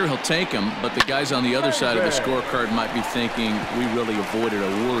 And I'm sure he'll take him, but the guys on the other side of the scorecard might be thinking we really avoided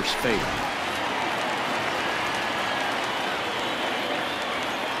a worse fate.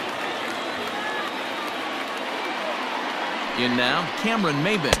 In now, Cameron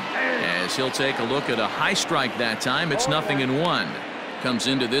Maybin, as he'll take a look at a high strike that time. It's 0-1. Comes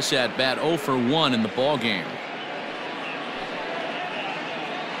into this at bat 0 for 1 in the ball game.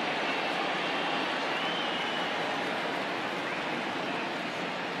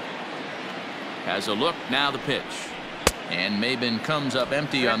 Has a look, now the pitch. And Maybin comes up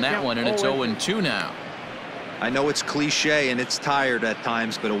empty on that one, and it's 0-2 now. I know it's cliche and it's tired at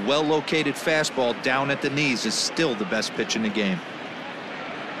times, but a well-located fastball down at the knees is still the best pitch in the game.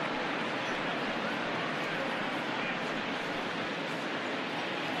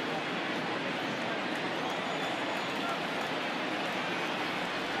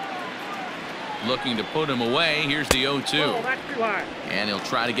 Looking to put him away. Here's the 0-2. Oh, that's too high. And he'll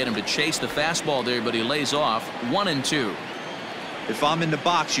try to get him to chase the fastball there, but he lays off. 1-2. If I'm in the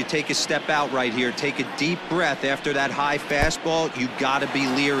box, you take a step out right here, take a deep breath after that high fastball. You got to be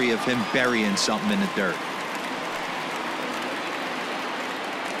leery of him burying something in the dirt.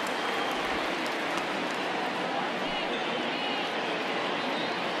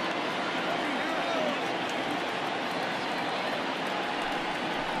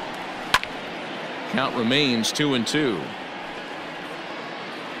 Count remains 2-2.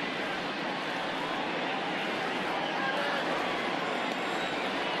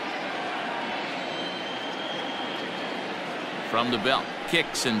 From the belt,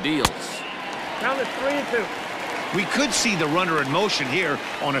 kicks and deals. Count is 3-2. We could see the runner in motion here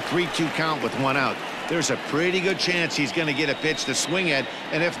on a 3-2 count with 1 out. There's a pretty good chance he's going to get a pitch to swing at,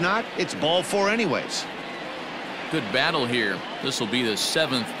 and if not, it's ball 4 anyways. Good battle here. This will be the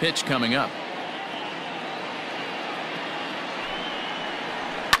 7th pitch coming up.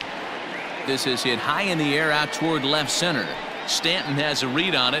 This is hit high in the air out toward left center. Stanton has a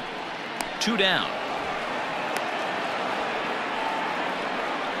read on it. 2 down.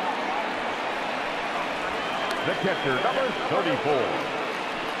 The catcher, number 34,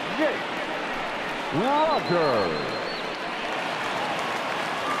 Jake Rogers.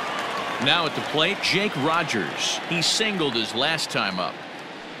 Now at the plate, Jake Rogers. He singled his last time up.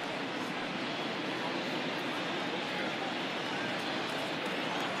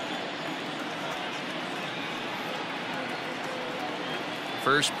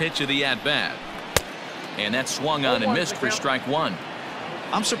 First pitch of the at-bat. And that swung on and missed for strike 1.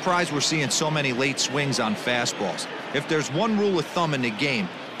 I'm surprised we're seeing so many late swings on fastballs. If there's one rule of thumb in the game,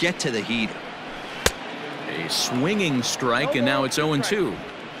 get to the heater. A swinging strike, and now it's 0-2.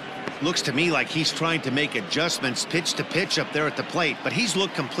 Looks to me like he's trying to make adjustments pitch to pitch up there at the plate, but he's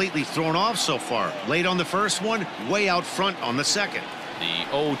looked completely thrown off so far. Late on the first one, way out front on the second. The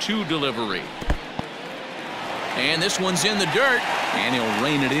 0-2 delivery. And this one's in the dirt, and he'll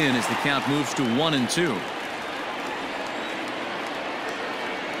rein it in as the count moves to 1-2.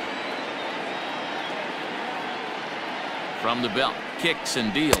 From the belt, kicks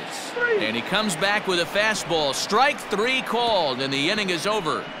and deals. And he comes back with a fastball. Strike 3 called, and the inning is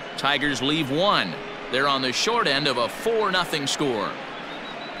over. Tigers leave 1. They're on the short end of a 4-0 score.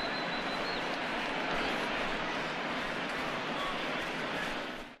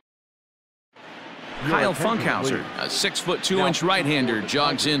 Kyle Funkhauser, a 6'2" right-hander,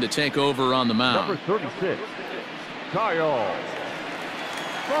 jogs in to take over on the mound. Number 36, Kyle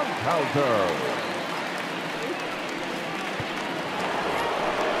Funkhauser.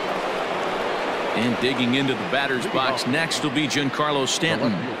 And digging into the batter's box next will be Giancarlo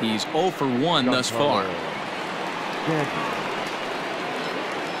Stanton. He's 0 for 1 thus far.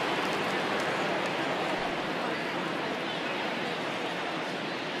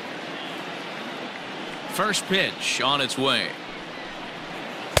 First pitch on its way.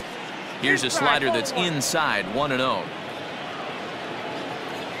 Here's a slider that's inside, 1-0.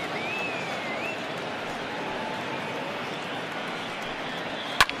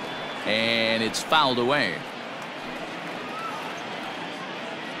 And it's fouled away.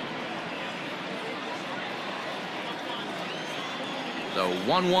 The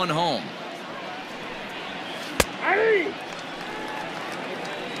 1-1 home.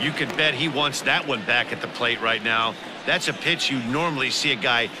 You can bet he wants that one back at the plate right now. That's a pitch you normally see a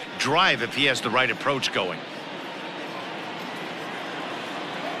guy drive if he has the right approach going.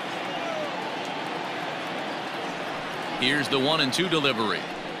 Here's the 1-2 delivery.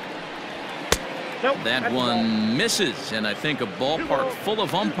 Nope, That one misses, and I think a ballpark full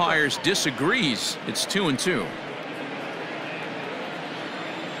of umpires disagrees. It's 2-2.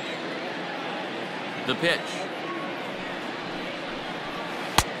 The pitch.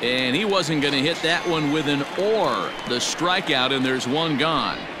 And he wasn't going to hit that one with an or. The strikeout, and there's one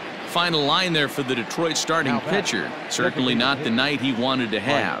gone. Final line there for the Detroit starting pitcher. Certainly not the night he wanted to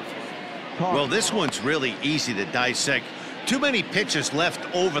have. Well, this one's really easy to dissect. Too many pitches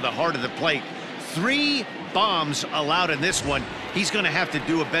left over the heart of the plate. 3 bombs allowed in this one. He's going to have to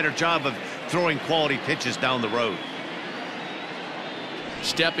do a better job of throwing quality pitches down the road.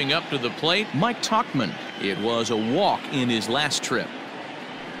 Stepping up to the plate, Mike Tauchman. It was a walk in his last trip.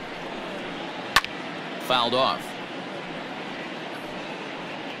 Fouled off.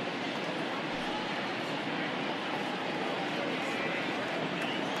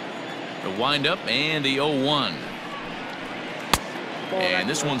 The windup and the 0-1. And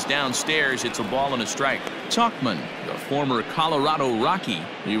this one's downstairs. It's a ball and a strike. Tauchman, the former Colorado Rocky.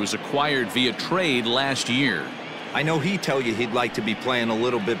 He was acquired via trade last year. I know he'd tell you he'd like to be playing a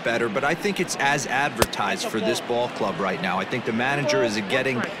little bit better, but I think it's as advertised for this ball club right now. I think the manager is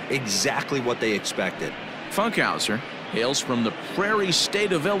getting exactly what they expected. Funkhauser hails from the Prairie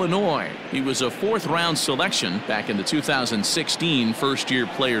State of Illinois. He was a 4th-round selection back in the 2016 first-year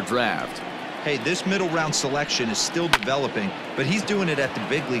player draft. Hey, this middle round selection is still developing, but he's doing it at the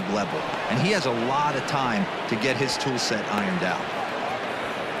big league level, and he has a lot of time to get his tool set ironed out.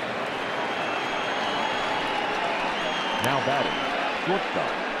 Now batting,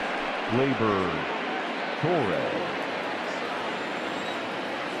 shortstop, Gleyber Torres.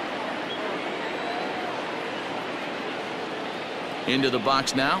 Into the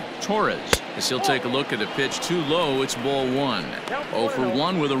box now, Torres. As he'll take a look at a pitch too low, it's ball one. 0 for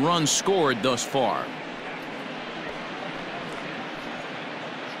 1 with a run scored thus far.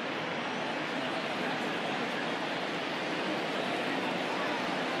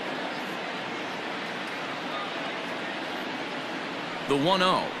 The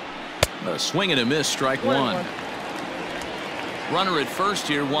 1-0. A swing and a miss, strike one. Runner at first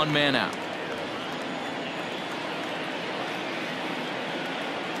here, 1 man out.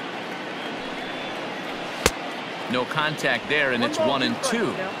 No contact there, and it's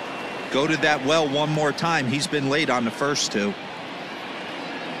 1-2. Go to that well one more time. He's been late on the first two.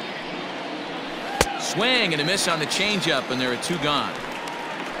 Swing and a miss on the changeup, and there are 2 gone.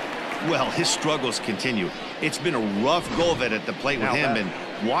 Well, his struggles continue. It's been a rough go of it at the plate with him, and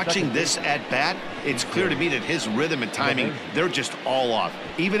watching this at bat, it's clear to me that his rhythm and timing, they're just all off.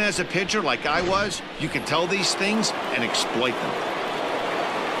 Even as a pitcher like I was, you can tell these things and exploit them.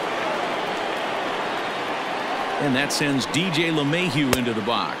 And that sends DJ LeMahieu into the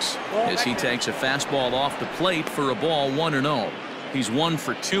box as he takes a fastball off the plate for a ball 1-0. He's 1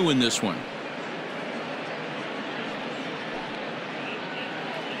 for 2 in this one.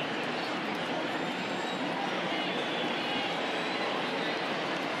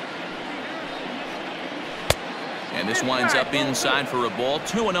 And this winds up inside for a ball,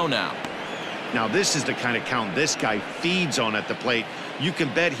 2-0 now. Now this is the kind of count this guy feeds on at the plate. You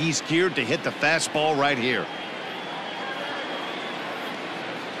can bet he's geared to hit the fastball right here.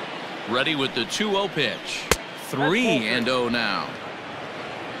 Ready with the 2-0 pitch. 3-0 now.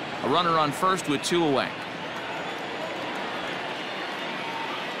 A runner on first with 2 away.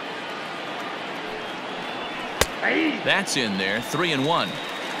 That's in there. 3-1.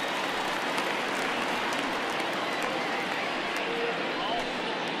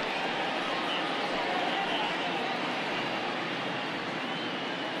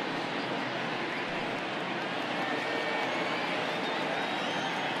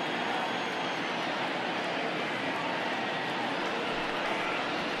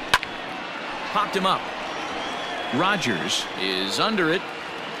 Popped him up. Rogers is under it,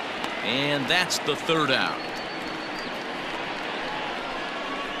 and that's the 3rd out.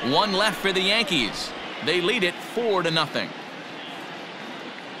 1 left for the Yankees. They lead it 4-0.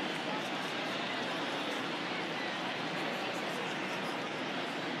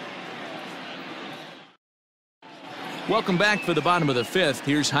 Welcome back for the bottom of the 5th.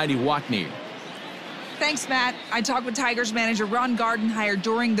 Here's Heidi Watney. Thanks, Matt. I talked with Tigers manager Ron Gardenhire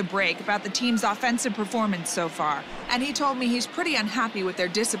during the break about the team's offensive performance so far, and he told me he's pretty unhappy with their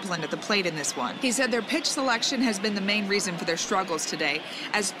discipline at the plate in this one. He said their pitch selection has been the main reason for their struggles today,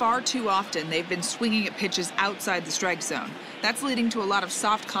 as far too often they've been swinging at pitches outside the strike zone. That's leading to a lot of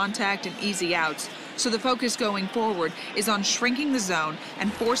soft contact and easy outs, so the focus going forward is on shrinking the zone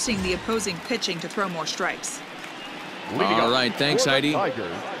and forcing the opposing pitching to throw more strikes. All right, thanks, Heidi.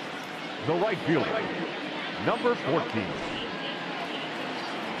 Tigers, the right fielder, number 14.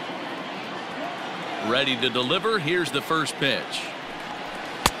 Ready to deliver. Here's the first pitch.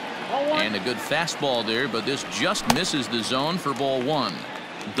 And a good fastball there, but this just misses the zone for ball 1.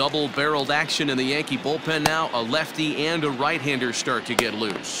 Double-barreled action in the Yankee bullpen now. A lefty and a right-hander start to get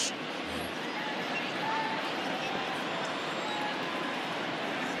loose.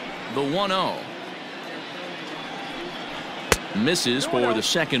 The 1-0. Misses for the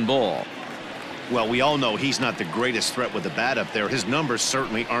second ball. Well, we all know he's not the greatest threat with the bat up there. His numbers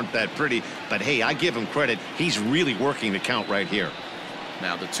certainly aren't that pretty, but hey, I give him credit. He's really working the count right here.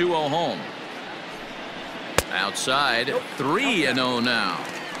 Now the 2-0 home. Outside, 3-0 now.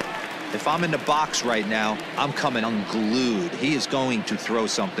 If I'm in the box right now, I'm coming unglued. He is going to throw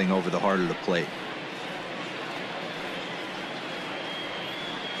something over the heart of the plate.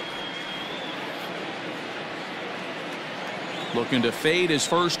 Looking to fade his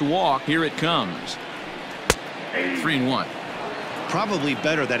first walk. Here it comes. 3-1. Probably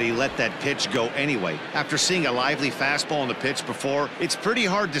better that he let that pitch go anyway. After seeing a lively fastball on the pitch before, it's pretty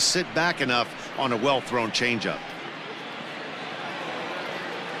hard to sit back enough on a well-thrown changeup.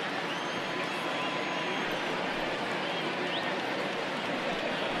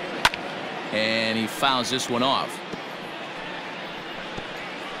 And he fouls this one off.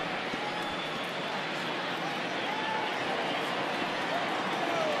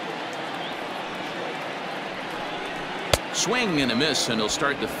 Swing and a miss, and he'll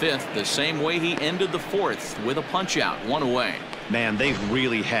start the 5th the same way he ended the 4th with a punch out, 1 away. Man, they've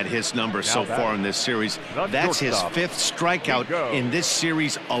really had his numbers so far in this series. That's his 5th strikeout in this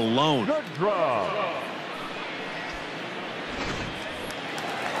series alone. Good draw.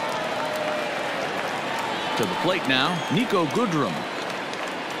 To the plate now, Nico Goodrum.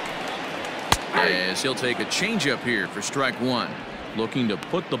 As he'll take a changeup here for strike one. Looking to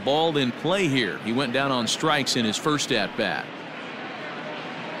put the ball in play here. He went down on strikes in his first at bat.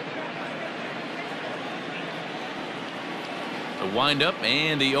 The windup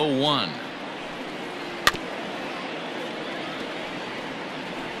and the 0-1.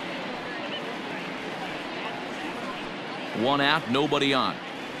 One out, nobody on.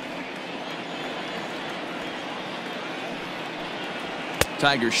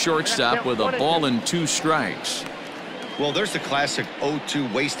 Tigers shortstop with a ball and 2 strikes. Well, there's the classic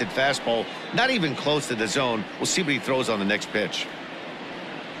 0-2 wasted fastball. Not even close to the zone. We'll see what he throws on the next pitch.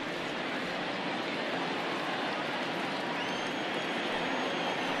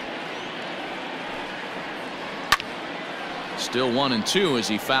 Still 1-2 as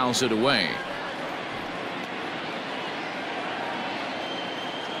he fouls it away.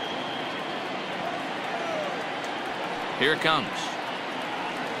 Here it comes.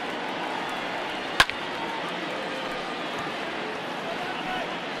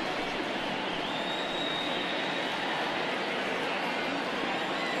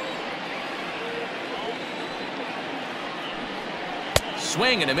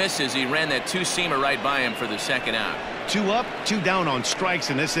 Swing and a miss as he ran that 2-seamer right by him for the second out. 2 up, 2 down on strikes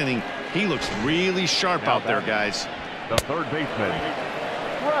in this inning. He looks really sharp out there, guys. The third baseman,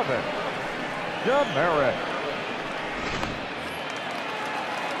 Travis Demeritte.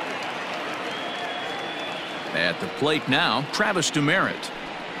 At the plate now, Travis Demeritte.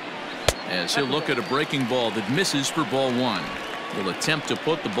 As he'll look at a breaking ball that misses for ball 1. Will attempt to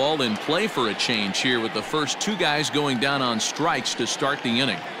put the ball in play for a change here with the first 2 guys going down on strikes to start the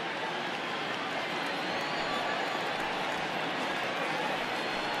inning.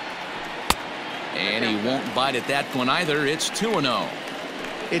 And he won't bite at that one either. It's 2-0.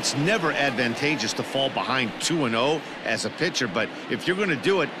 It's never advantageous to fall behind 2-0 as a pitcher, but if you're going to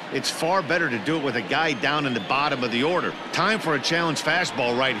do it, it's far better to do it with a guy down in the bottom of the order. Time for a challenge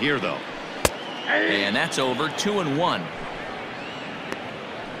fastball right here, though. And that's over. 2-1.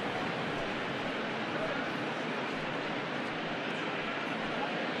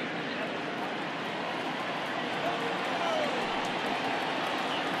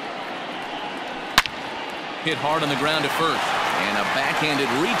 Hit hard on the ground to first. And a backhanded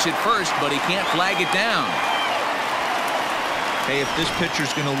reach at first, but he can't flag it down. Hey, if this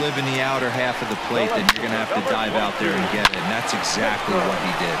pitcher's going to live in the outer half of the plate, then you're going to have to dive out there and get it. And that's exactly what he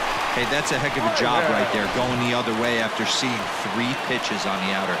did. Hey, that's a heck of a job right there, going the other way after seeing 3 pitches on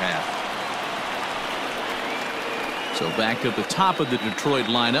the outer half. So back at the top of the Detroit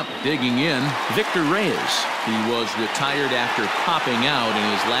lineup, digging in, Victor Reyes. He was retired after popping out in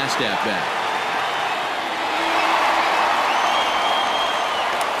his last at-bat.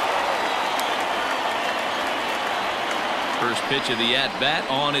 First pitch of the at-bat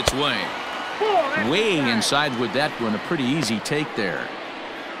on its way. Way inside with that one. A pretty easy take there.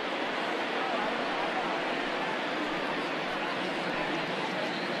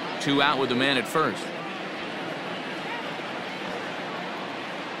 Two out with the man at first.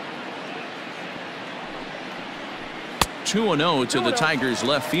 Two 2-0 to the Tigers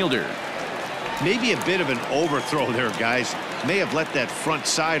left fielder. Maybe a bit of an overthrow there, guys. May have let that front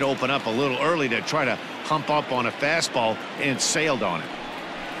side open up a little early to try to hump up on a fastball and sailed on it.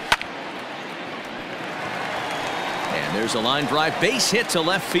 And there's a line drive base hit to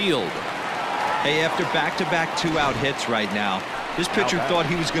left field. Hey, after back-to-back 2-out hits right now, this pitcher thought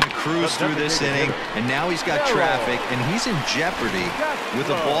he was going to cruise through this inning, and now he's got traffic, and he's in jeopardy with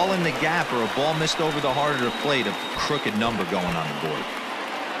a ball in the gap or a ball missed over the heart of the plate, a crooked number going on the board.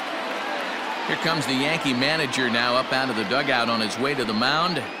 Here comes the Yankee manager now up out of the dugout on his way to the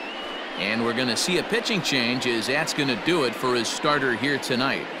mound. And we're going to see a pitching change as that's going to do it for his starter here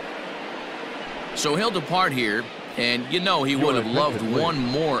tonight. So he'll depart here. And you know he would have loved one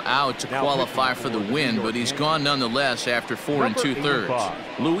more out to qualify for the win, but he's gone nonetheless after 4 2/3.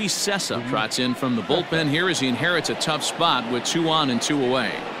 Luis Cessa trots in from the bullpen here as he inherits a tough spot with 2 on and 2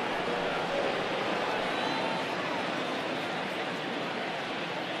 away.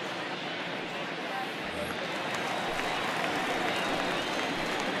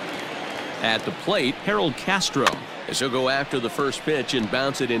 At the plate, Harold Castro, as he'll go after the first pitch and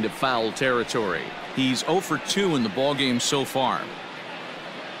bounce it into foul territory. He's 0 for 2 in the ballgame so far.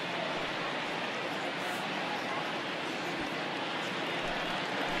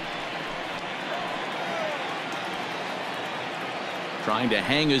 Trying to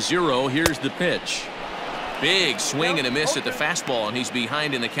hang a 0. Here's the pitch. Big swing and a miss at the fastball, and he's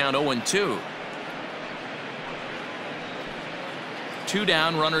behind in the count 0-2. 2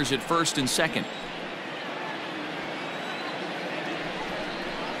 down, runners at first and second.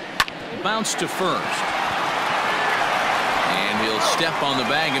 Bounce to first. And he'll step on the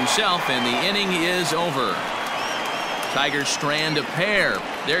bag himself, and the inning is over. Tigers strand a pair.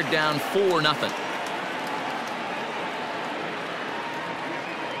 They're down 4-0.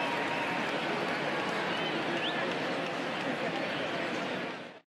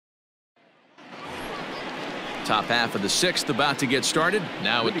 Top half of the sixth about to get started.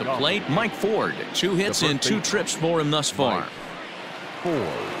 Now at the plate, Mike Ford. 2 hits and 2 trips for him thus far.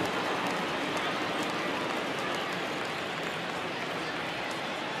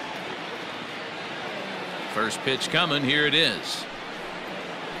 First pitch coming. Here it is.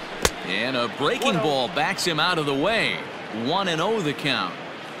 And a breaking ball backs him out of the way. 1-0 the count.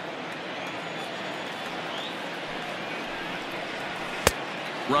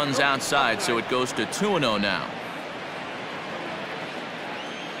 Runs outside, so it goes to 2-0 now.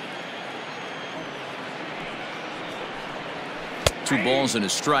 Two balls and a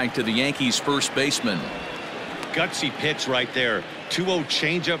strike to the Yankees first baseman. Gutsy pitch right there. 2-0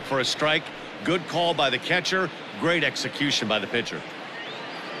 changeup for a strike. Good call by the catcher. Great execution by the pitcher.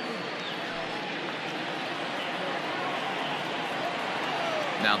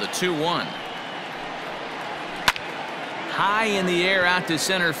 Now the 2-1. High in the air out to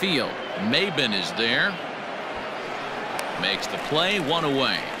center field. Maben is there. Makes the play. 1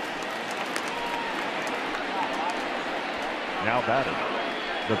 away. Now batting,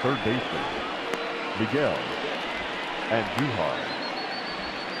 the third baseman, Miguel Andujar.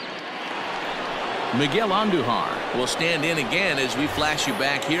 Miguel Andujar will stand in again as we flash you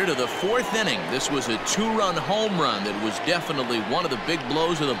back here to the 4th inning. This was a 2-run home run that was definitely one of the big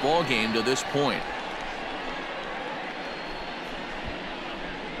blows of the ball game to this point.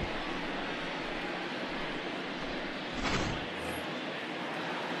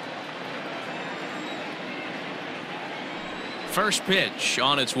 First pitch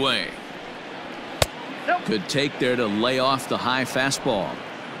on its way. Good take there to lay off the high fastball.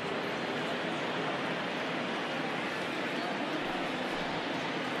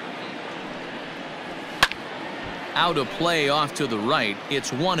 Out of play off to the right.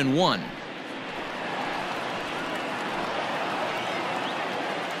 It's 1-1.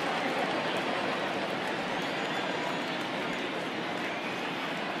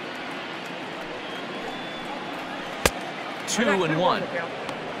 Two and 1.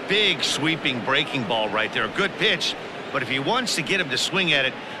 Big sweeping breaking ball right there. Good pitch, but if he wants to get him to swing at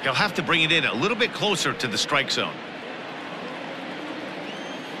it, he'll have to bring it in a little bit closer to the strike zone.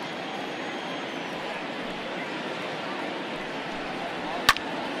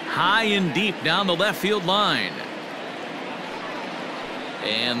 High and deep down the left field line.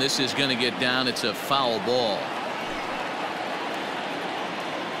 And this is going to get down. It's a foul ball.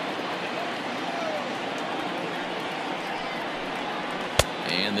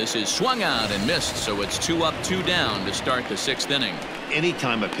 And this is swung out and missed, so it's 2 up, 2 down to start the 6th inning.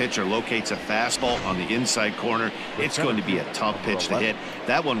 Anytime a pitcher locates a fastball on the inside corner, it's going to be a tough pitch to hit.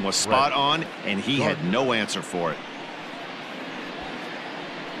 That one was spot on, and he had no answer for it.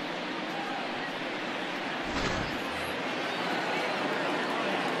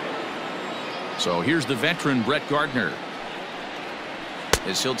 So here's the veteran Brett Gardner.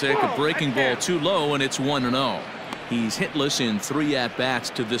 As he'll take a breaking ball too low, and it's 1-0. He's hitless in 3 at-bats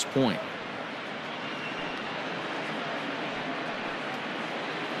to this point.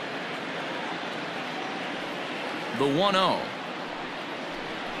 The 1-0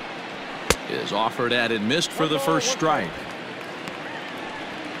 is offered at and missed for the first strike.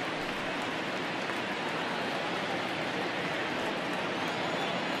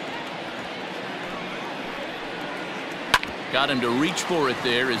 Got him to reach for it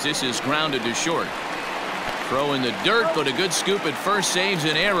there as this is grounded to short. Throw in the dirt, but a good scoop at first saves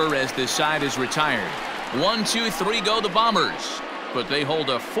an error as this side is retired. 1, 2, 3 go the Bombers, but they hold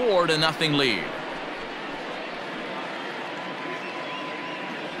a 4-0 lead.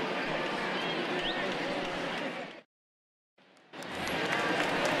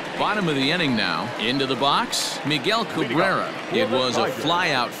 Bottom of the inning now. Into the box, Miguel Cabrera. It was a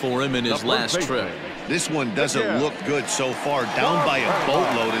flyout for him in his last trip. This one doesn't look good so far. Down by a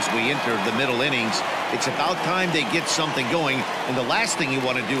boatload as we enter the middle innings. It's about time they get something going, and the last thing you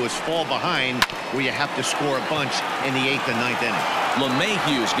want to do is fall behind where you have to score a bunch in the 8th and 9th inning.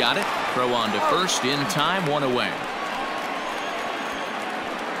 LeMahieu's got it. Throw on to first in time, 1 away.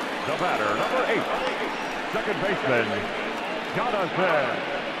 The batter, number 8, second baseman, Jonathan.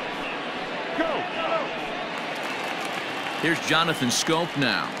 Go! Here's Jonathan Scope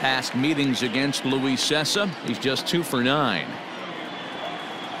now. Past meetings against Luis Cessa, he's just 2 for 9.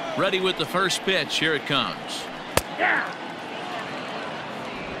 Ready with the first pitch. Here it comes.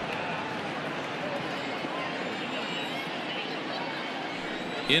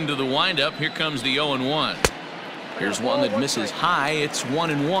 Into the windup, here comes the 0-1. Here's one that misses high. It's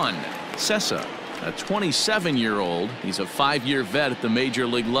 1-1. Sessa, a 27-year-old. He's a 5-year vet at the major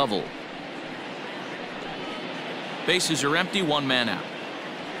league level. Bases are empty, 1 man out.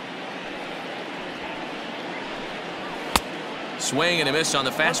 Swing and a miss on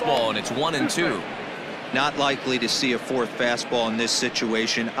the fastball, and it's 1-2. Not likely to see a 4th fastball in this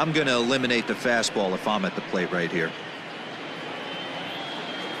situation. I'm going to eliminate the fastball if I'm at the plate right here.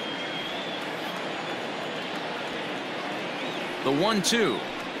 The 1-2.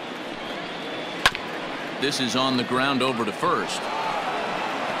 This is on the ground over to first.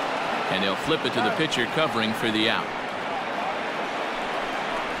 And they'll flip it to the pitcher covering for the out.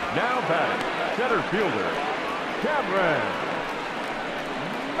 Now batting, center fielder, Cameron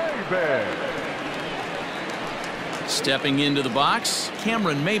Maybin. Stepping into the box,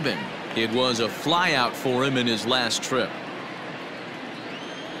 Cameron Maybin. It was a flyout for him in his last trip.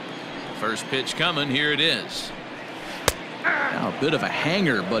 First pitch coming, here it is. Now a bit of a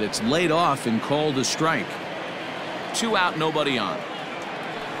hanger, but it's laid off and called a strike. 2 out, nobody on.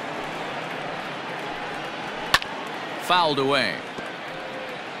 Fouled away.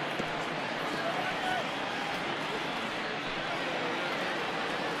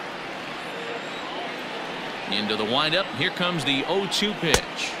 Into the windup, here comes the 0-2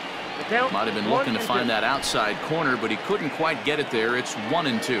 pitch. Might have been looking to find that outside corner, but he couldn't quite get it there. It's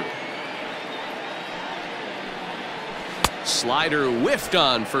 1-2. Slider whiffed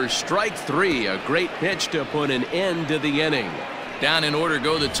on for strike 3. A great pitch to put an end to the inning. Down in order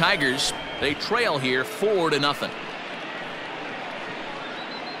go the Tigers. They trail here 4-0.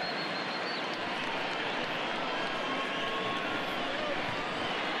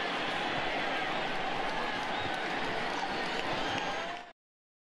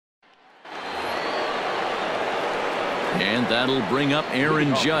 And that'll bring up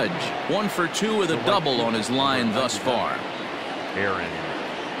Aaron Judge. 1 for 2 with a double on his line thus far. Aaron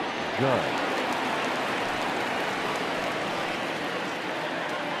Judge.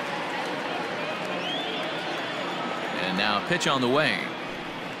 And now a pitch on the way.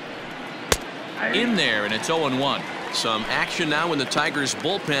 In there, and it's 0-1. Some action now in the Tigers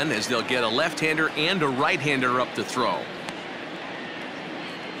bullpen as they'll get a left-hander and a right-hander up to throw.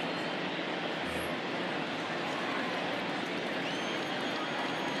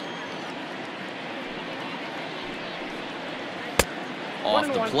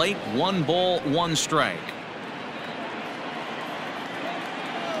 Off the plate, 1 ball, 1 strike.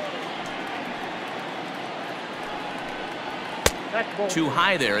 Too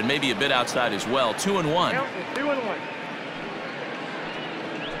high there, and maybe a bit outside as well. 2-1. 2-1.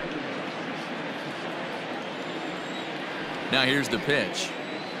 Now here's the pitch.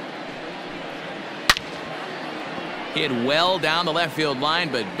 Hit well down the left field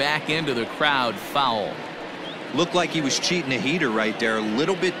line, but back into the crowd, foul. Looked like he was cheating a heater right there. A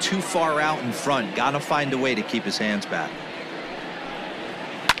little bit too far out in front. Got to find a way to keep his hands back.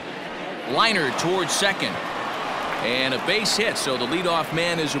 Liner towards second. And a base hit, so the leadoff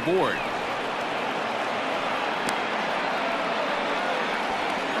man is aboard.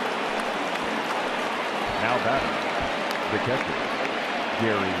 Now batting, the catcher,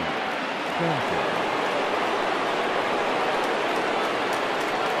 Gary Sanchez.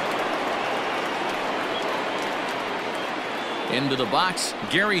 Into the box,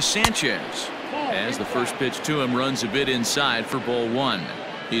 Gary Sanchez. As the first pitch to him runs a bit inside for ball 1.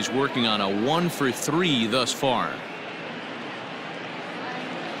 He's working on a 1 for 3 thus far.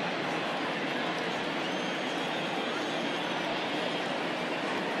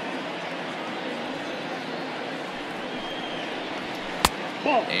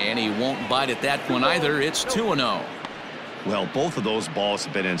 And he won't bite at that one either. It's 2-0. Well, both of those balls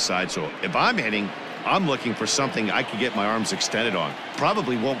have been inside, so if I'm hitting, I'm looking for something I can get my arms extended on.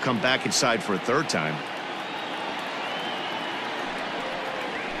 Probably won't come back inside for a 3rd time.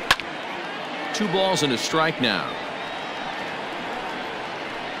 2 balls and a strike now.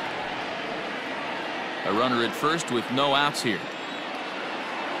 A runner at first with no outs here.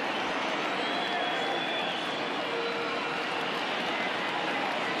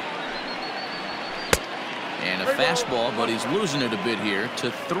 And a fastball, but he's losing it a bit here to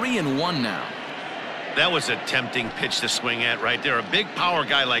 3-1 now. That was a tempting pitch to swing at right there. A big power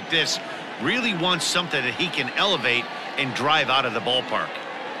guy like this really wants something that he can elevate and drive out of the ballpark.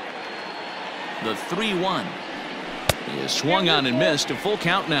 The 3-1. He is swung on and missed. A full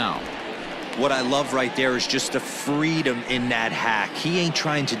count now. What I love right there is just the freedom in that hack. He ain't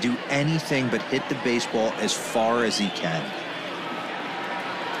trying to do anything but hit the baseball as far as he can.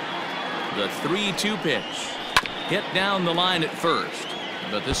 The 3-2 pitch. Hit down the line at first.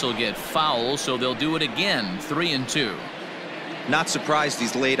 but this will get foul, so they'll do it again. 3-2. Not surprised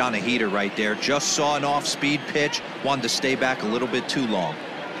he's laid on a heater right there. Just saw an off-speed pitch, wanted to stay back a little bit too long.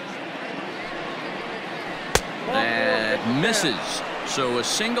 That misses. So a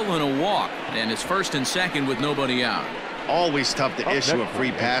single and a walk, and it's 1st and 2nd with nobody out. Always tough to issue a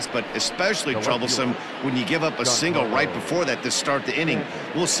free pass, but especially troublesome when you give up a single right before that to start the inning.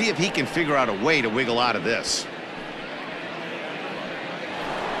 We'll see if he can figure out a way to wiggle out of this.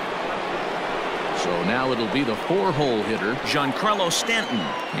 So now it'll be the 4-hole hitter, Giancarlo Stanton.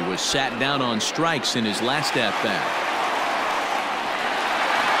 He was sat down on strikes in his last at-bat.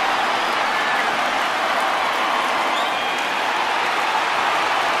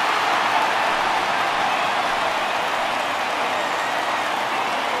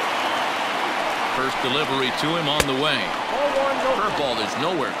 First delivery to him on the way. Curveball is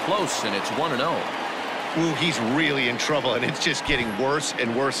nowhere close, and it's 1-0. Ooh, he's really in trouble, and it's just getting worse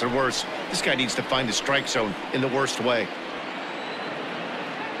and worse and worse. This guy needs to find the strike zone in the worst way.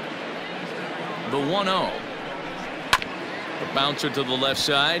 The 1-0. The bouncer to the left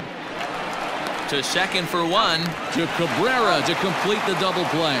side. To second for one. To Cabrera to complete the double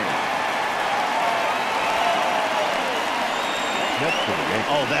play.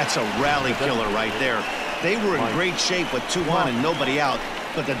 Oh, that's a rally killer right there. They were in great shape with 2 on and nobody out.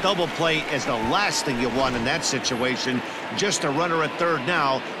 But the double play is the last thing you want in that situation. Just a runner at third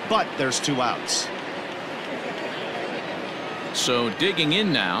now, but there's 2 outs. So digging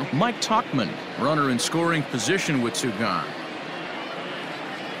in now, Mike Tauchman, runner in scoring position with 2 gone.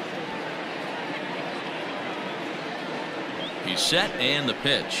 He's set and the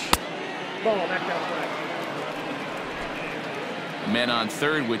pitch. Ball back outside. Men on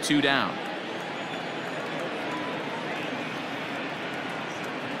third with 2 down.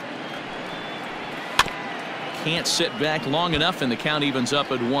 Can't sit back long enough, and the count evens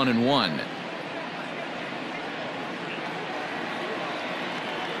up at 1-1.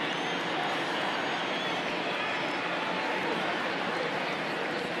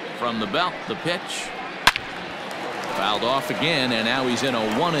 From the belt, the pitch. Fouled off again, and now he's in a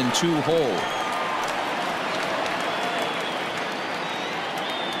 1-2 hole.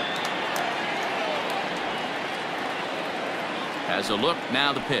 Has a look,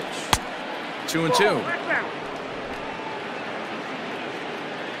 now the pitch. 2-2.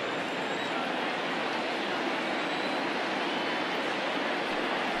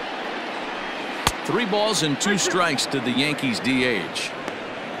 Three balls and 2 strikes to the Yankees DH.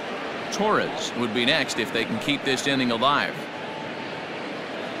 Torres would be next if they can keep this inning alive.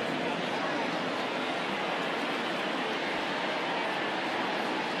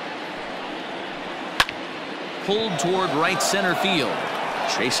 Pulled toward right center field.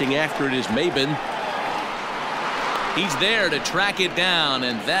 Chasing after it is Maben. He's there to track it down,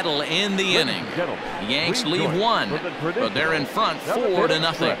 and that'll end the inning. The Yanks leave 1, but they're in front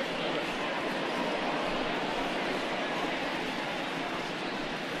 4-0.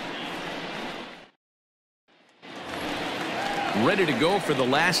 Ready to go for the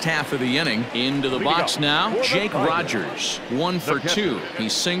last half of the inning. Into the box now, Jake Rogers. 1 for 2. He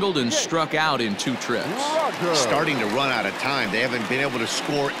singled and struck out in 2 trips. Starting to run out of time. They haven't been able to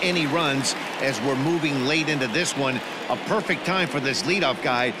score any runs as we're moving late into this one. A perfect time for this leadoff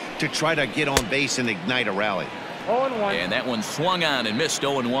guy to try to get on base and ignite a rally. 0-1. And that one swung on and missed.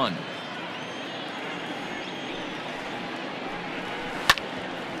 0-1.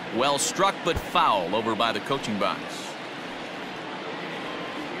 Well struck, but foul over by the coaching box.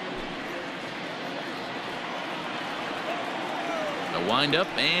 The windup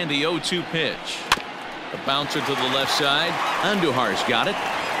and the 0-2 pitch. The bouncer to the left side. Andujar's got it.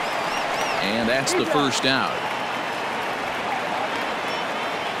 And that's the first out.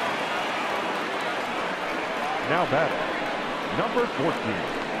 Now batting, number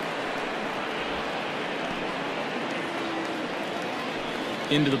 14.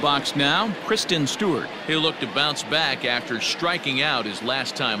 Into the box now, Kristen Stewart. He'll look to bounce back after striking out his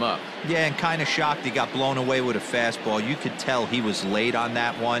last time up. Yeah, and kind of shocked he got blown away with a fastball. You could tell he was late on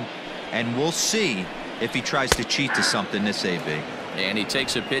that one, and we'll see if he tries to cheat to something this AB. And he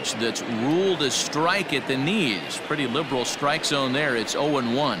takes a pitch that's ruled a strike at the knees. Pretty liberal strike zone there. It's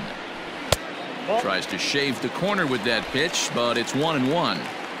 0-1. Tries to shave the corner with that pitch, but it's 1-1.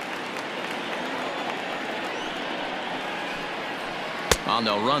 Well,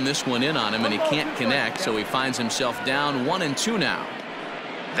 they'll run this one in on him, and he can't connect, so he finds himself down 1-2 now.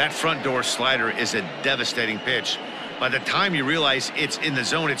 That front door slider is a devastating pitch. By the time you realize it's in the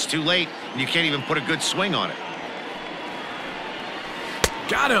zone, it's too late, and you can't even put a good swing on it.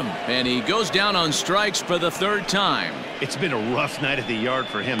 Got him. And he goes down on strikes for the third time. It's been a rough night at the yard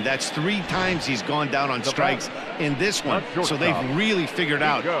for him. That's 3 times he's gone down on strikes in this one. So they've really figured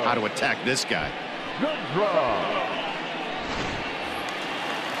out how to attack this guy. Good draw.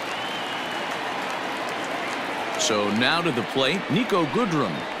 So now to the plate, Nico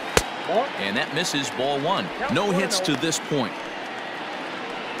Goodrum. And that misses, ball 1. No hits to this point.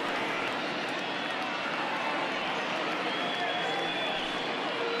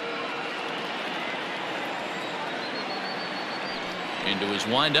 Into his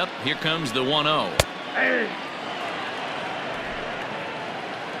windup, here comes the 1-0.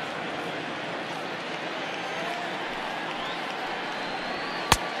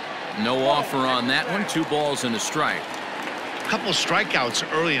 No offer on that one. 2 balls and a strike. Couple strikeouts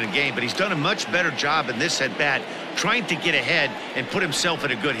early in the game, but he's done a much better job in this at bat, trying to get ahead and put himself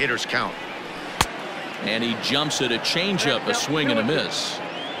in a good hitter's count. And he jumps at a changeup, a swing and a miss.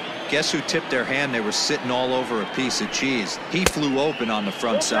 Guess who tipped their hand? They were sitting all over a piece of cheese. He flew open on the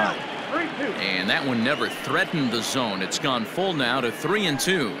front side. And that one never threatened the zone. It's gone full now to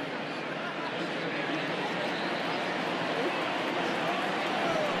 3-2.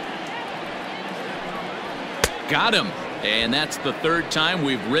 Got him. And that's the 3rd time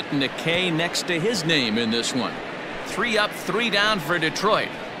we've written a K next to his name in this one. 3 up, 3 down for Detroit.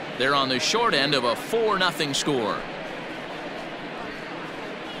 They're on the short end of a 4-0 score.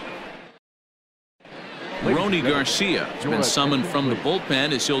 Ronny Garcia has been summoned from the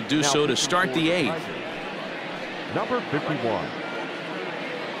bullpen as he'll do so to start the 8th. Number 51.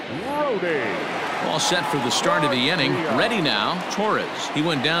 Rody. All set for the start of the inning. Ready now, Torres. He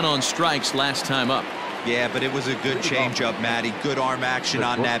went down on strikes last time up. Yeah, but it was a good changeup, Matty. Good arm action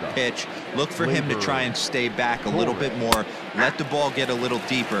on that pitch. Look for him to try and stay back a little bit more. Let the ball get a little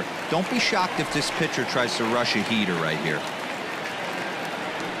deeper. Don't be shocked if this pitcher tries to rush a heater right here.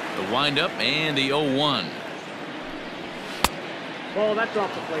 The windup and the 0-1. Ball, that's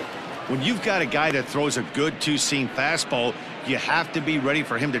off the plate. When you've got a guy that throws a good 2-seam fastball, you have to be ready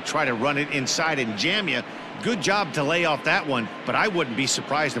for him to try to run it inside and jam you. Good job to lay off that one, but I wouldn't be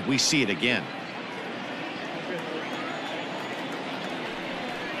surprised if we see it again.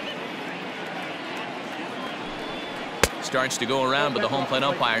 Starts to go around, but the home plate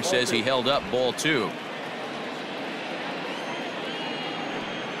umpire says he held up, ball 2.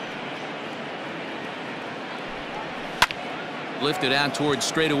 Lifted out towards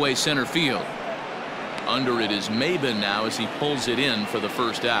straightaway center field. Under it is Maben now as he pulls it in for the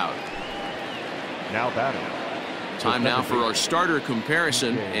first out. Now batting. Time now for our starter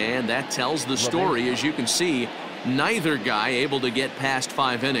comparison, and that tells the story. As you can see, neither guy able to get past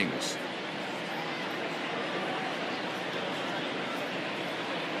 5 innings.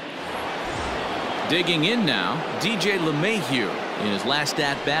 Digging in now, DJ LeMahieu. In his last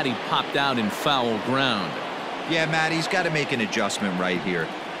at-bat, he popped out in foul ground. Yeah, Matt, he's got to make an adjustment right here.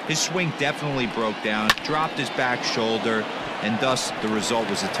 His swing definitely broke down, dropped his back shoulder, and thus the result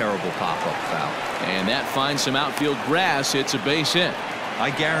was a terrible pop-up foul. And that finds some outfield grass. It's a base hit.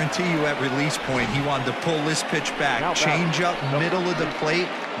 I guarantee you at release point, he wanted to pull this pitch back. Change up, middle of the plate,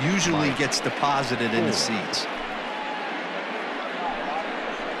 usually gets deposited in the seats.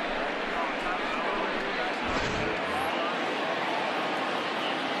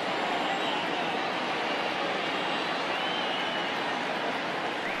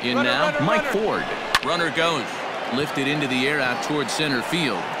 In now, Mike Ford. Runner goes. Lifted into the air out towards center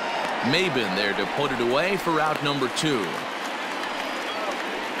field. Maben there to put it away for out number 2.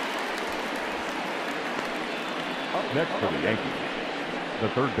 Up next for the Yankees, the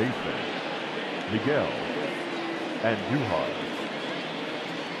 3rd baseman, Miguel Andujar.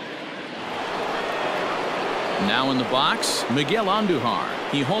 Now in the box, Miguel Andujar.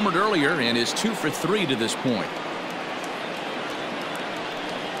 He homered earlier and is 2 for 3 to this point.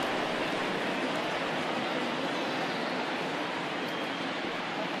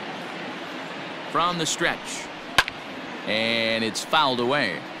 From the stretch. And it's fouled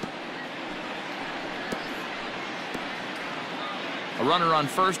away. A runner on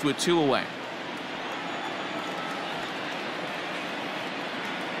first with 2 away.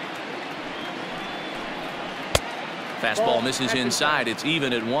 Fastball misses inside. It's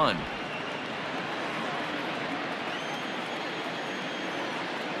even at 1.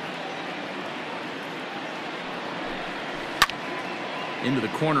 Into the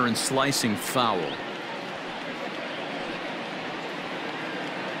corner and slicing foul.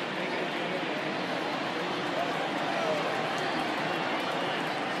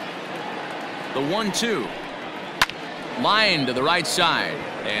 The 1-2. Line to the right side.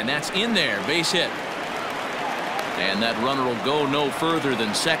 And that's in there. Base hit. And that runner will go no further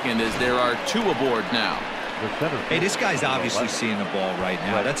than second as there are 2 aboard now. Hey, this guy's obviously seeing the ball right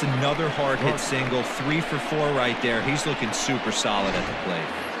now. That's another hard hit single. 3 for 4 right there. He's looking super solid at the plate.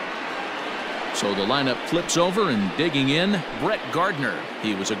 So the lineup flips over, and digging in, Brett Gardner.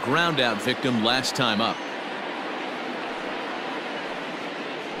 He was a ground out victim last time up.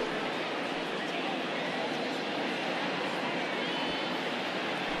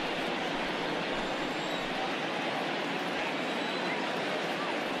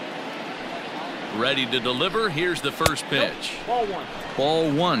 Ready to deliver. Here's the first pitch. Ball 1.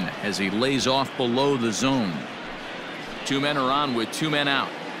 Ball 1 as he lays off below the zone. 2 men are on with 2 men out.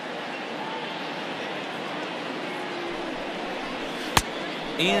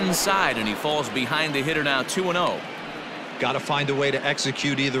 Inside, and he falls behind the hitter now. 2-0. Got to find a way to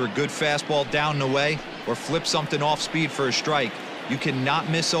execute either a good fastball down and away or flip something off speed for a strike. You cannot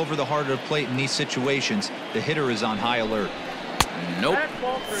miss over the heart of the plate in these situations. The hitter is on high alert. Nope.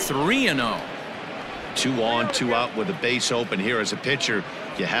 3-0. 2 on, 2 out with the base open here. As a pitcher,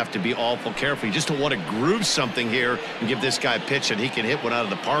 you have to be awful careful. You just don't want to groove something here and give this guy a pitch that he can hit one out of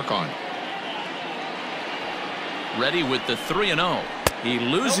the park on. Ready with the 3-0. He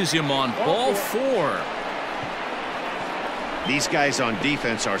loses him on ball 4. These guys on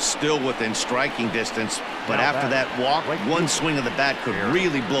defense are still within striking distance, but after that walk, one swing of the bat could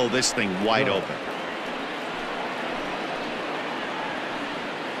really blow this thing wide open.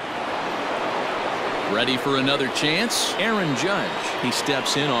 Ready for another chance? Aaron Judge. He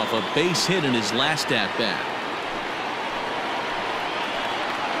steps in off a base hit in his last at-bat.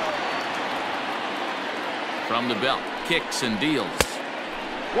 From the belt, kicks and deals.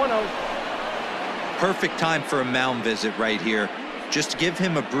 1-0. Perfect time for a mound visit right here. Just give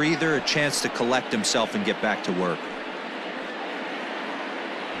him a breather, a chance to collect himself and get back to work.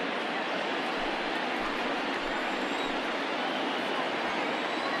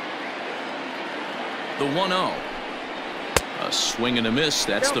 The 1-0. A swing and a miss.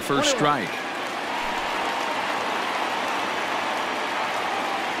 That's the first strike.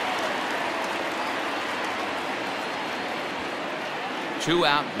 Two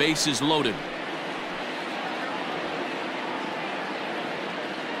out, bases loaded.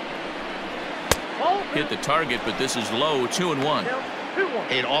 Hit the target, but this is low. 2-1.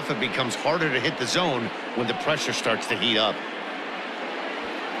 It often becomes harder to hit the zone when the pressure starts to heat up.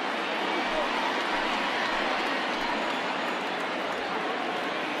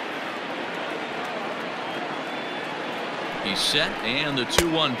 He's set, and the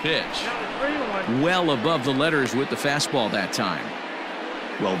 2-1 pitch. Well above the letters with the fastball that time.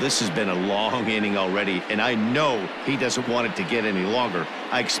 Well, this has been a long inning already, and I know he doesn't want it to get any longer.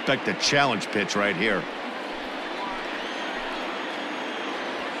 I expect a challenge pitch right here.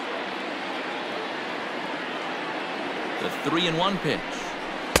 The 3-1 pitch.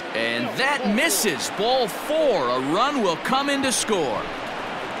 And that misses. Ball 4. A run will come in to score.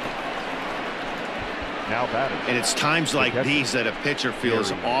 Now batting. And it's times like these that a pitcher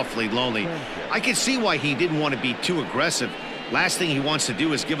feels awfully lonely. I can see why he didn't want to be too aggressive. Last thing he wants to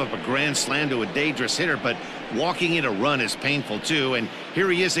do is give up a grand slam to a dangerous hitter, but walking in a run is painful too. And here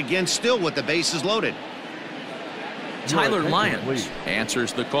he is again, still with the bases loaded. Tyler Lyons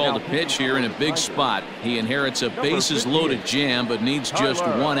answers the call to pitch here in a big spot. He inherits a bases loaded jam, but needs just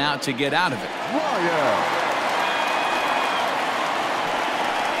one out to get out of it.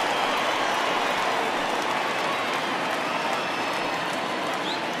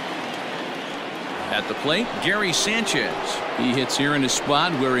 At the plate, Gary Sanchez. He hits here in a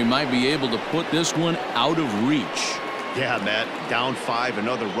spot where he might be able to put this one out of reach. Yeah, Matt, down 5,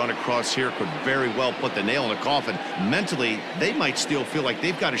 another run across here could very well put the nail in the coffin. Mentally, they might still feel like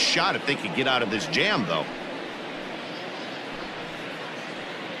they've got a shot if they could get out of this jam, though.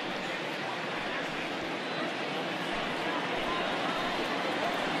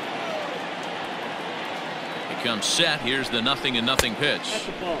 He comes set. Here's the 0-0 pitch.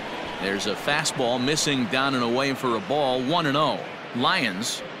 There's a fastball missing down and away for a ball. 1-0.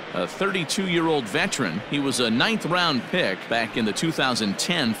 Lyons, a 32-year-old veteran. He was a 9th-round pick back in the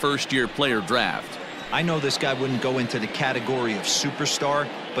 2010 first-year player draft. I know this guy wouldn't go into the category of superstar,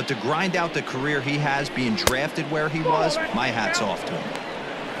 but to grind out the career he has being drafted where he was, my hat's off to him.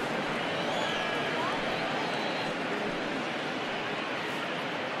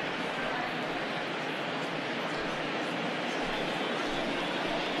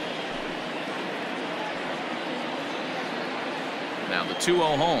 Now the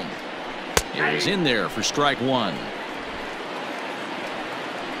 2-0 home. He's in there for strike 1.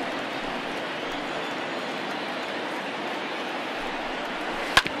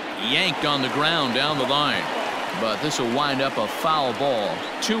 Yanked on the ground down the line. But this will wind up a foul ball.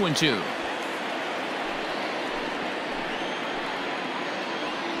 2-2.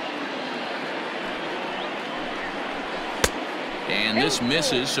 And this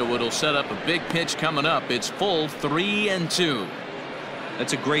misses, so it'll set up a big pitch coming up. It's full 3-2.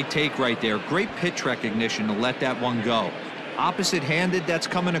 That's a great take right there. Great pitch recognition to let that one go. Opposite-handed, that's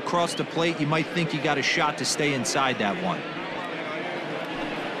coming across the plate. You might think you got a shot to stay inside that one.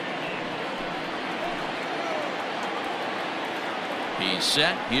 He's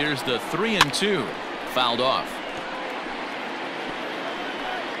set. Here's the 3-2. Fouled off.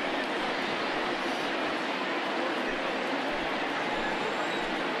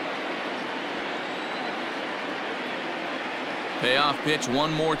 Payoff pitch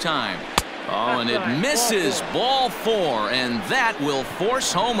one more time. Oh, and it misses. Ball 4, and that will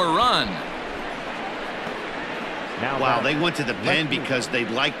force home a run. Wow, they went to the pen because they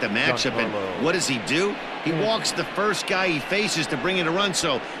liked the matchup, and what does he do? He walks the first guy he faces to bring in a run,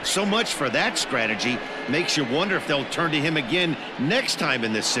 so much for that strategy. Makes you wonder if they'll turn to him again next time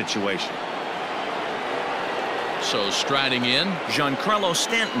in this situation. So striding in, Giancarlo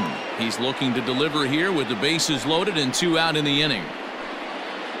Stanton. He's looking to deliver here with the bases loaded and 2 out in the inning.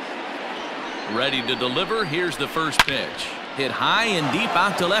 Ready to deliver. Here's the first pitch. Hit high and deep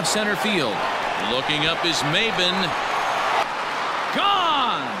out to left center field. Looking up is Maben.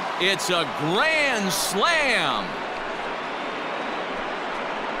 Gone! It's a grand slam.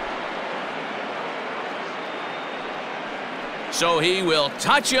 So he will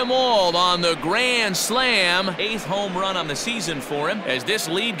touch them all on the grand slam. 8th home run on the season for him as this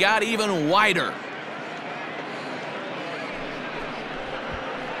lead got even wider.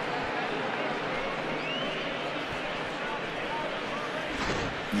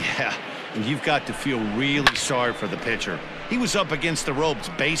 Yeah, and you've got to feel really sorry for the pitcher. He was up against the ropes,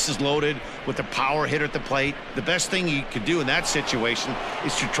 bases loaded, with a power hitter at the plate. The best thing he could do in that situation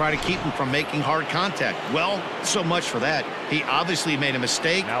is to try to keep him from making hard contact. Well, so much for that. He obviously made a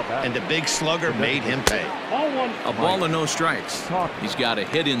mistake, and the big slugger made him pay. A ball and no strikes. He's got a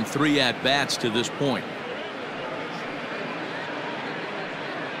hit in 3 at-bats to this point.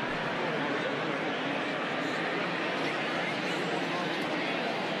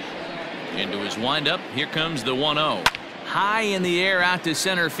 Into his windup. Here comes the 1-0. High in the air out to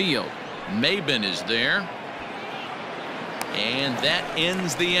center field. Maben is there. And that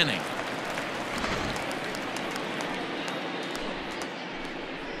ends the inning.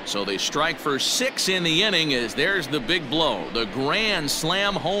 So they strike for 6 in the inning as there's the big blow. The grand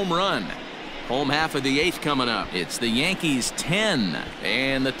slam home run. Home half of the 8th coming up. It's the Yankees 10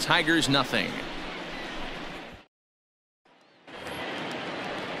 and the Tigers nothing.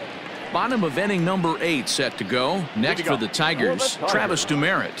 Bottom of inning number 8 set to go. Next for the Tigers, Travis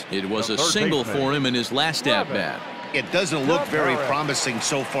Demerit. It was a single for him in his last at-bat. It doesn't look very promising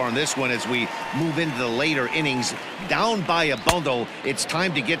so far in this one as we move into the later innings. Down by a bundle, it's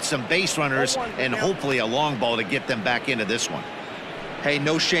time to get some base runners and hopefully a long ball to get them back into this one. Hey,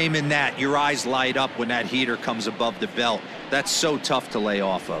 no shame in that. Your eyes light up when that heater comes above the belt. That's so tough to lay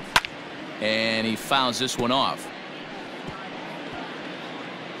off of. And he fouls this one off.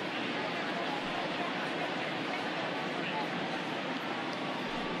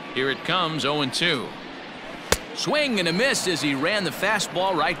 Here it comes, 0-2. Swing and a miss as he ran the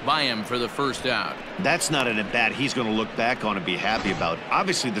fastball right by him for the first out. That's not an at-bat he's going to look back on and be happy about.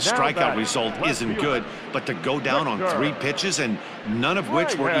 Obviously, the strikeout result isn't good, but to go down on 3 pitches and none of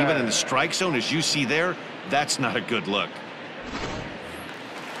which were even in the strike zone, as you see there, that's not a good look.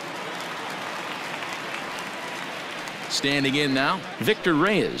 Standing in now, Victor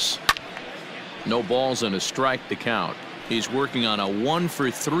Reyes. No balls and a strike to count. He's working on a 1 for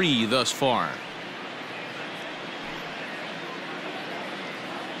 3 thus far.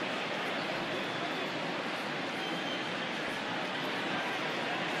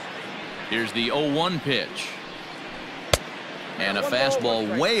 Here's the 0-1 pitch. And a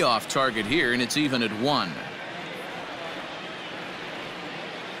fastball way off target here, and it's even at 1.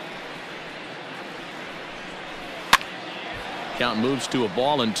 Count moves to a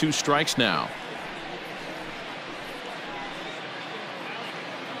ball and 2 strikes now.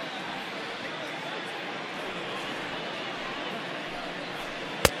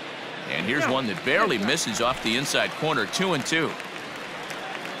 And here's one that barely misses off the inside corner. 2-2.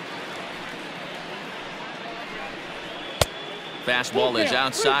 Fastball is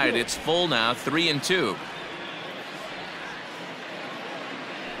outside. It's full now. 3-2.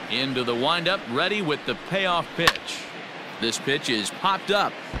 Into the windup, ready with the payoff pitch. This pitch is popped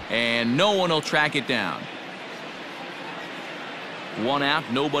up, and no one will track it down. 1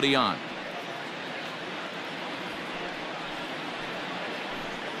 out, nobody on.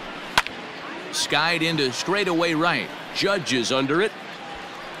 Skied into straightaway right. Judge is under it.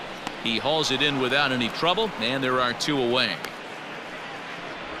 He hauls it in without any trouble, and there are 2 away.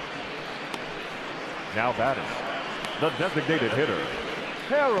 Now batting, the designated hitter,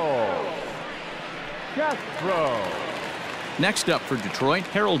 Harold Castro. Next up for Detroit,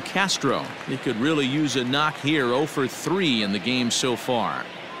 Harold Castro. He could really use a knock here. 0 for 3 in the game so far.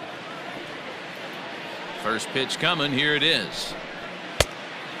 First pitch coming. Here it is.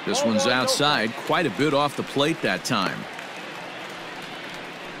 This one's outside, quite a bit off the plate that time.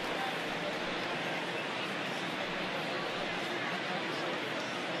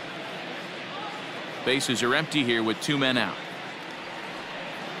 Bases are empty here with 2 men out.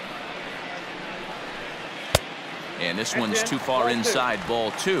 And this one's too far inside, ball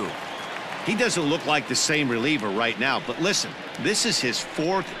 2. He doesn't look like the same reliever right now, but listen, this is his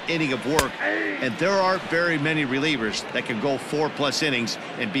 4th inning of work, and there aren't very many relievers that can go 4+ innings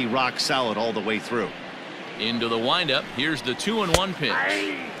and be rock solid all the way through. Into the windup. Here's the 2-1 pitch.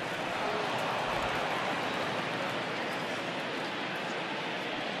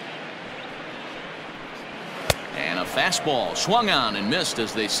 And a fastball swung on and missed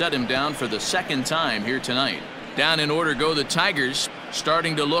as they set him down for the 2nd time here tonight. Down in order go the Tigers,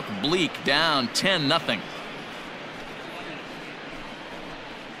 starting to look bleak, down 10-0.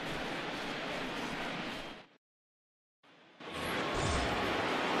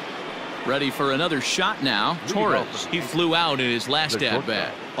 Ready for another shot now. Torres, he flew out in his last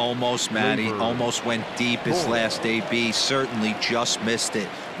at-bat. Almost, Matty. Almost went deep his last AB. Certainly just missed it.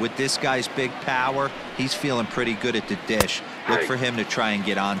 With this guy's big power, he's feeling pretty good at the dish. Look for him to try and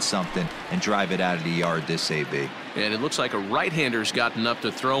get on something and drive it out of the yard this AB. And it looks like a right-hander's gotten up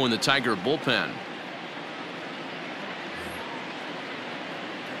to throw in the Tiger bullpen.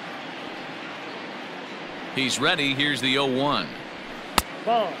 He's ready. Here's the 0-1.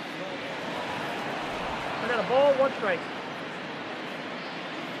 Ball. I got a ball, 1 strike.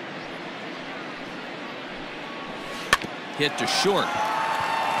 Hit to short.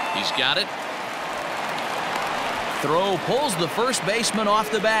 He's got it. Throw pulls the first baseman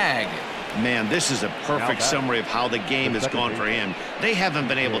off the bag. Man, this is a perfect summary of how the game has gone for him. They haven't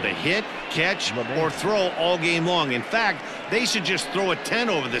been able to hit, catch, or throw all game long. In fact, they should just throw a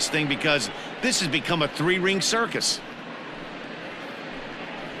 10 over this thing because this has become a 3-ring circus.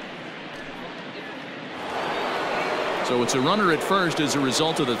 So it's a runner at first as a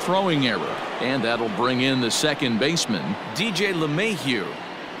result of the throwing error. And that'll bring in the second baseman, DJ LeMahieu.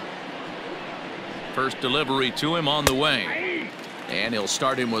 First delivery to him on the way. And he'll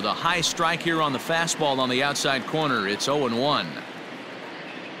start him with a high strike here on the fastball on the outside corner. It's 0-1.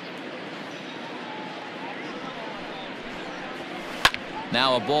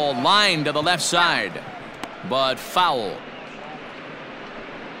 Now a ball lined to the left side, but foul.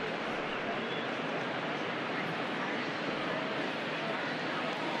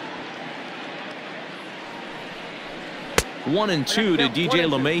 One and 2 to DJ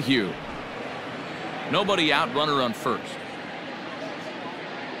LeMahieu. Nobody out, runner on first.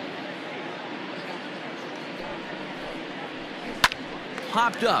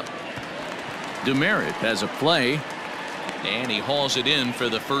 Popped up. Demerit has a play, and he hauls it in for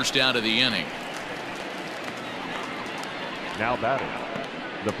the first out of the inning. Now batting,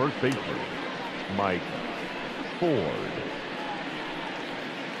 the first baseman, Mike Ford.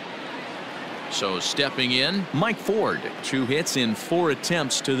 So stepping in, Mike Ford. 2 hits in 4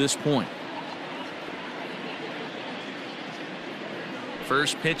 attempts to this point.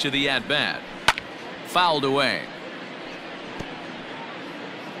 First pitch of the at-bat. Fouled away.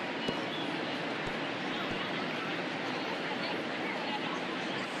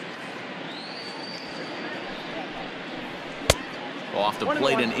 Off the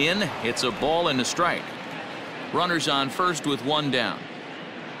plate and in. It's a ball and a strike. Runners on first with 1 down.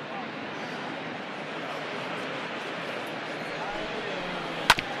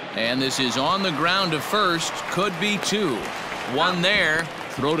 And this is on the ground to first. Could be 2. 1 there.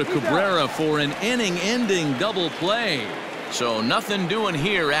 Throw to Cabrera for an inning-ending double play. So nothing doing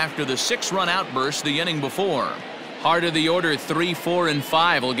here after the 6-run outburst the inning before. Heart of the order 3, 4, and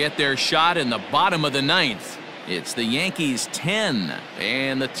 5 will get their shot in the bottom of the 9th. It's the Yankees 10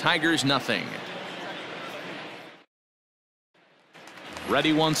 and the Tigers nothing.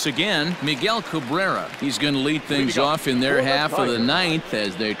 Ready once again, Miguel Cabrera. He's going to lead things off in their half of the 9th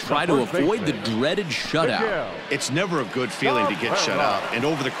as they try to avoid the dreaded shutout. It's never a good feeling to get shut out, and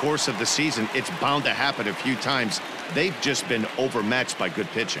over the course of the season, it's bound to happen a few times. They've just been overmatched by good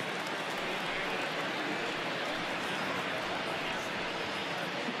pitching.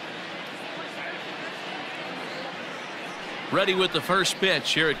 Ready with the first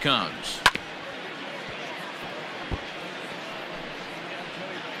pitch. Here it comes.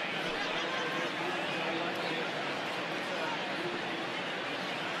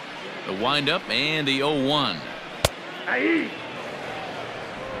 windup and the 0-1. Ahí.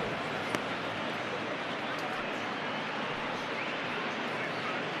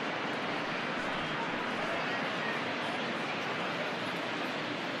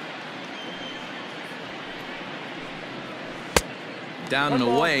 Down and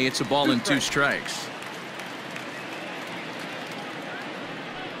away, it's a ball and 2 strikes.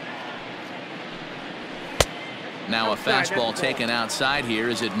 Now a fastball taken outside here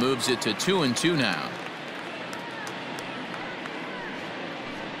as it moves it to 2-2 now.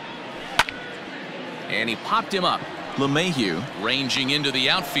 And he popped him up. LeMahieu ranging into the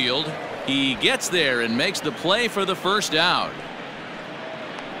outfield. He gets there and makes the play for the first out.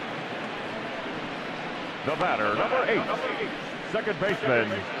 The batter, number 8, second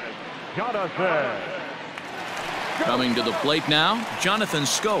baseman, Jonathan. Coming to the plate now, Jonathan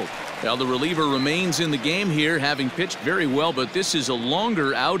Scope. Well, the reliever remains in the game here, having pitched very well, but this is a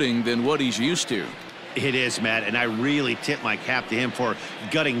longer outing than what he's used to. It is, Matt, and I really tip my cap to him for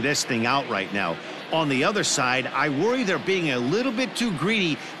gutting this thing out right now. On the other side, I worry they're being a little bit too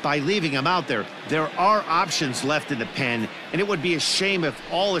greedy by leaving him out there. There are options left in the pen, and it would be a shame if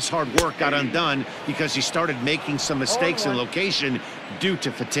all his hard work got undone because he started making some mistakes in location due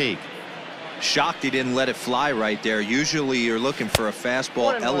to fatigue. Shocked he didn't let it fly right there. Usually you're looking for a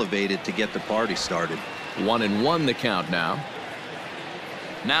fastball elevated to get the party started. 1-1 the count now.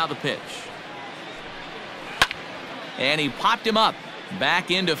 Now the pitch. And he popped him up. Back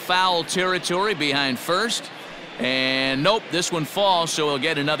into foul territory behind first. And nope, this one falls, so he'll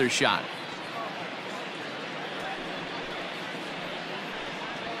get another shot.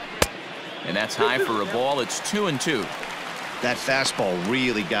 And that's high for a ball. It's 2-2. That fastball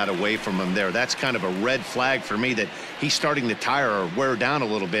really got away from him there. That's kind of a red flag for me that he's starting to tire or wear down a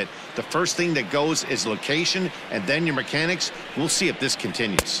little bit. The first thing that goes is location and then your mechanics. We'll see if this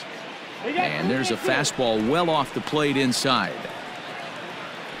continues. And there's a fastball well off the plate inside.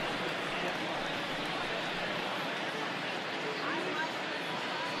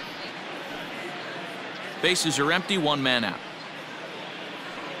 Bases are empty, 1 man out.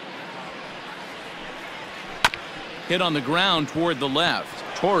 Hit on the ground toward the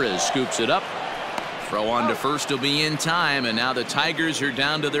left. Torres scoops it up. Throw on to first will be in time, and now the Tigers are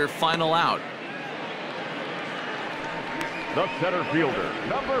down to their final out. The center fielder,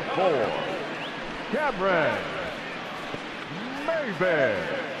 number 4, Cameron Maybin.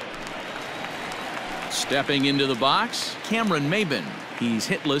 Stepping into the box, Cameron Maybin. He's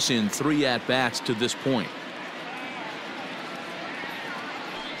hitless in 3 at-bats to this point.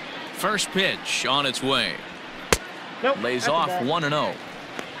 First pitch on its way. Nope, Lays that's off a ball. 1-0.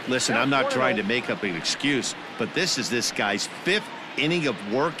 Listen, I'm not trying to make up an excuse, but this is this guy's 5th inning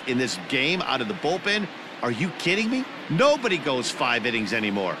of work in this game out of the bullpen. Are you kidding me? Nobody goes 5 innings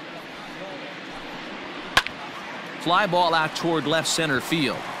anymore. Fly ball out toward left center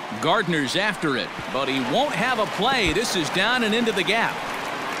field. Gardner's after it, but he won't have a play. This is down and into the gap.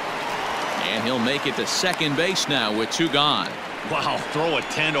 And he'll make it to second base now with 2 gone. Wow, throw a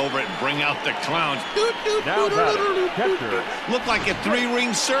tent over it and bring out the clowns. Now batting, catcher. Look like a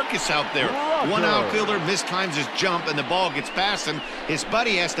 3-ring circus out there. One outfielder mistimes his jump and the ball gets past him. His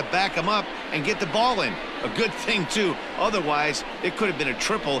buddy has to back him up and get the ball in. A good thing, too. Otherwise, it could have been a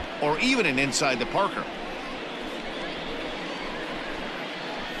triple or even an inside the Parker.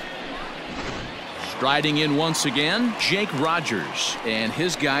 Striding in once again, Jake Rogers, and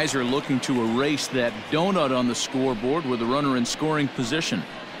his guys are looking to erase that donut on the scoreboard with a runner in scoring position.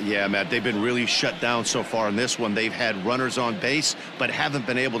 Yeah, Matt, they've been really shut down so far in this one. They've had runners on base, but haven't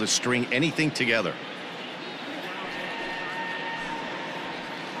been able to string anything together.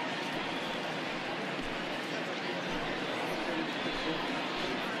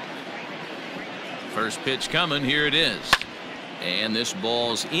 First pitch coming, here it is. And this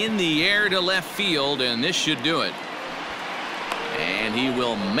ball's in the air to left field, and this should do it. And he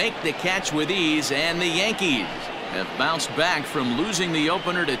will make the catch with ease, and the Yankees have bounced back from losing the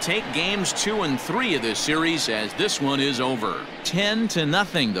opener to take games 2 and 3 of this series as this one is over.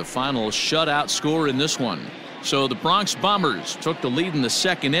 10-0, the final shutout score in this one. So the Bronx Bombers took the lead in the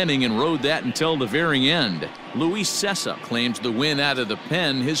second inning and rode that until the very end. Luis Cessa claims the win out of the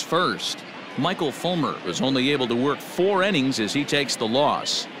pen, his first. Michael Fulmer was only able to work 4 innings as he takes the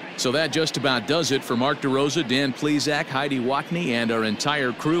loss. So that just about does it for Mark DeRosa, Dan Plesac, Heidi Watney, and our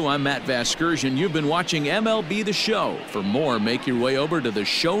entire crew. I'm Matt Vasgersian. You've been watching MLB The Show. For more, make your way over to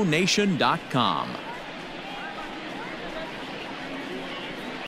theshownation.com.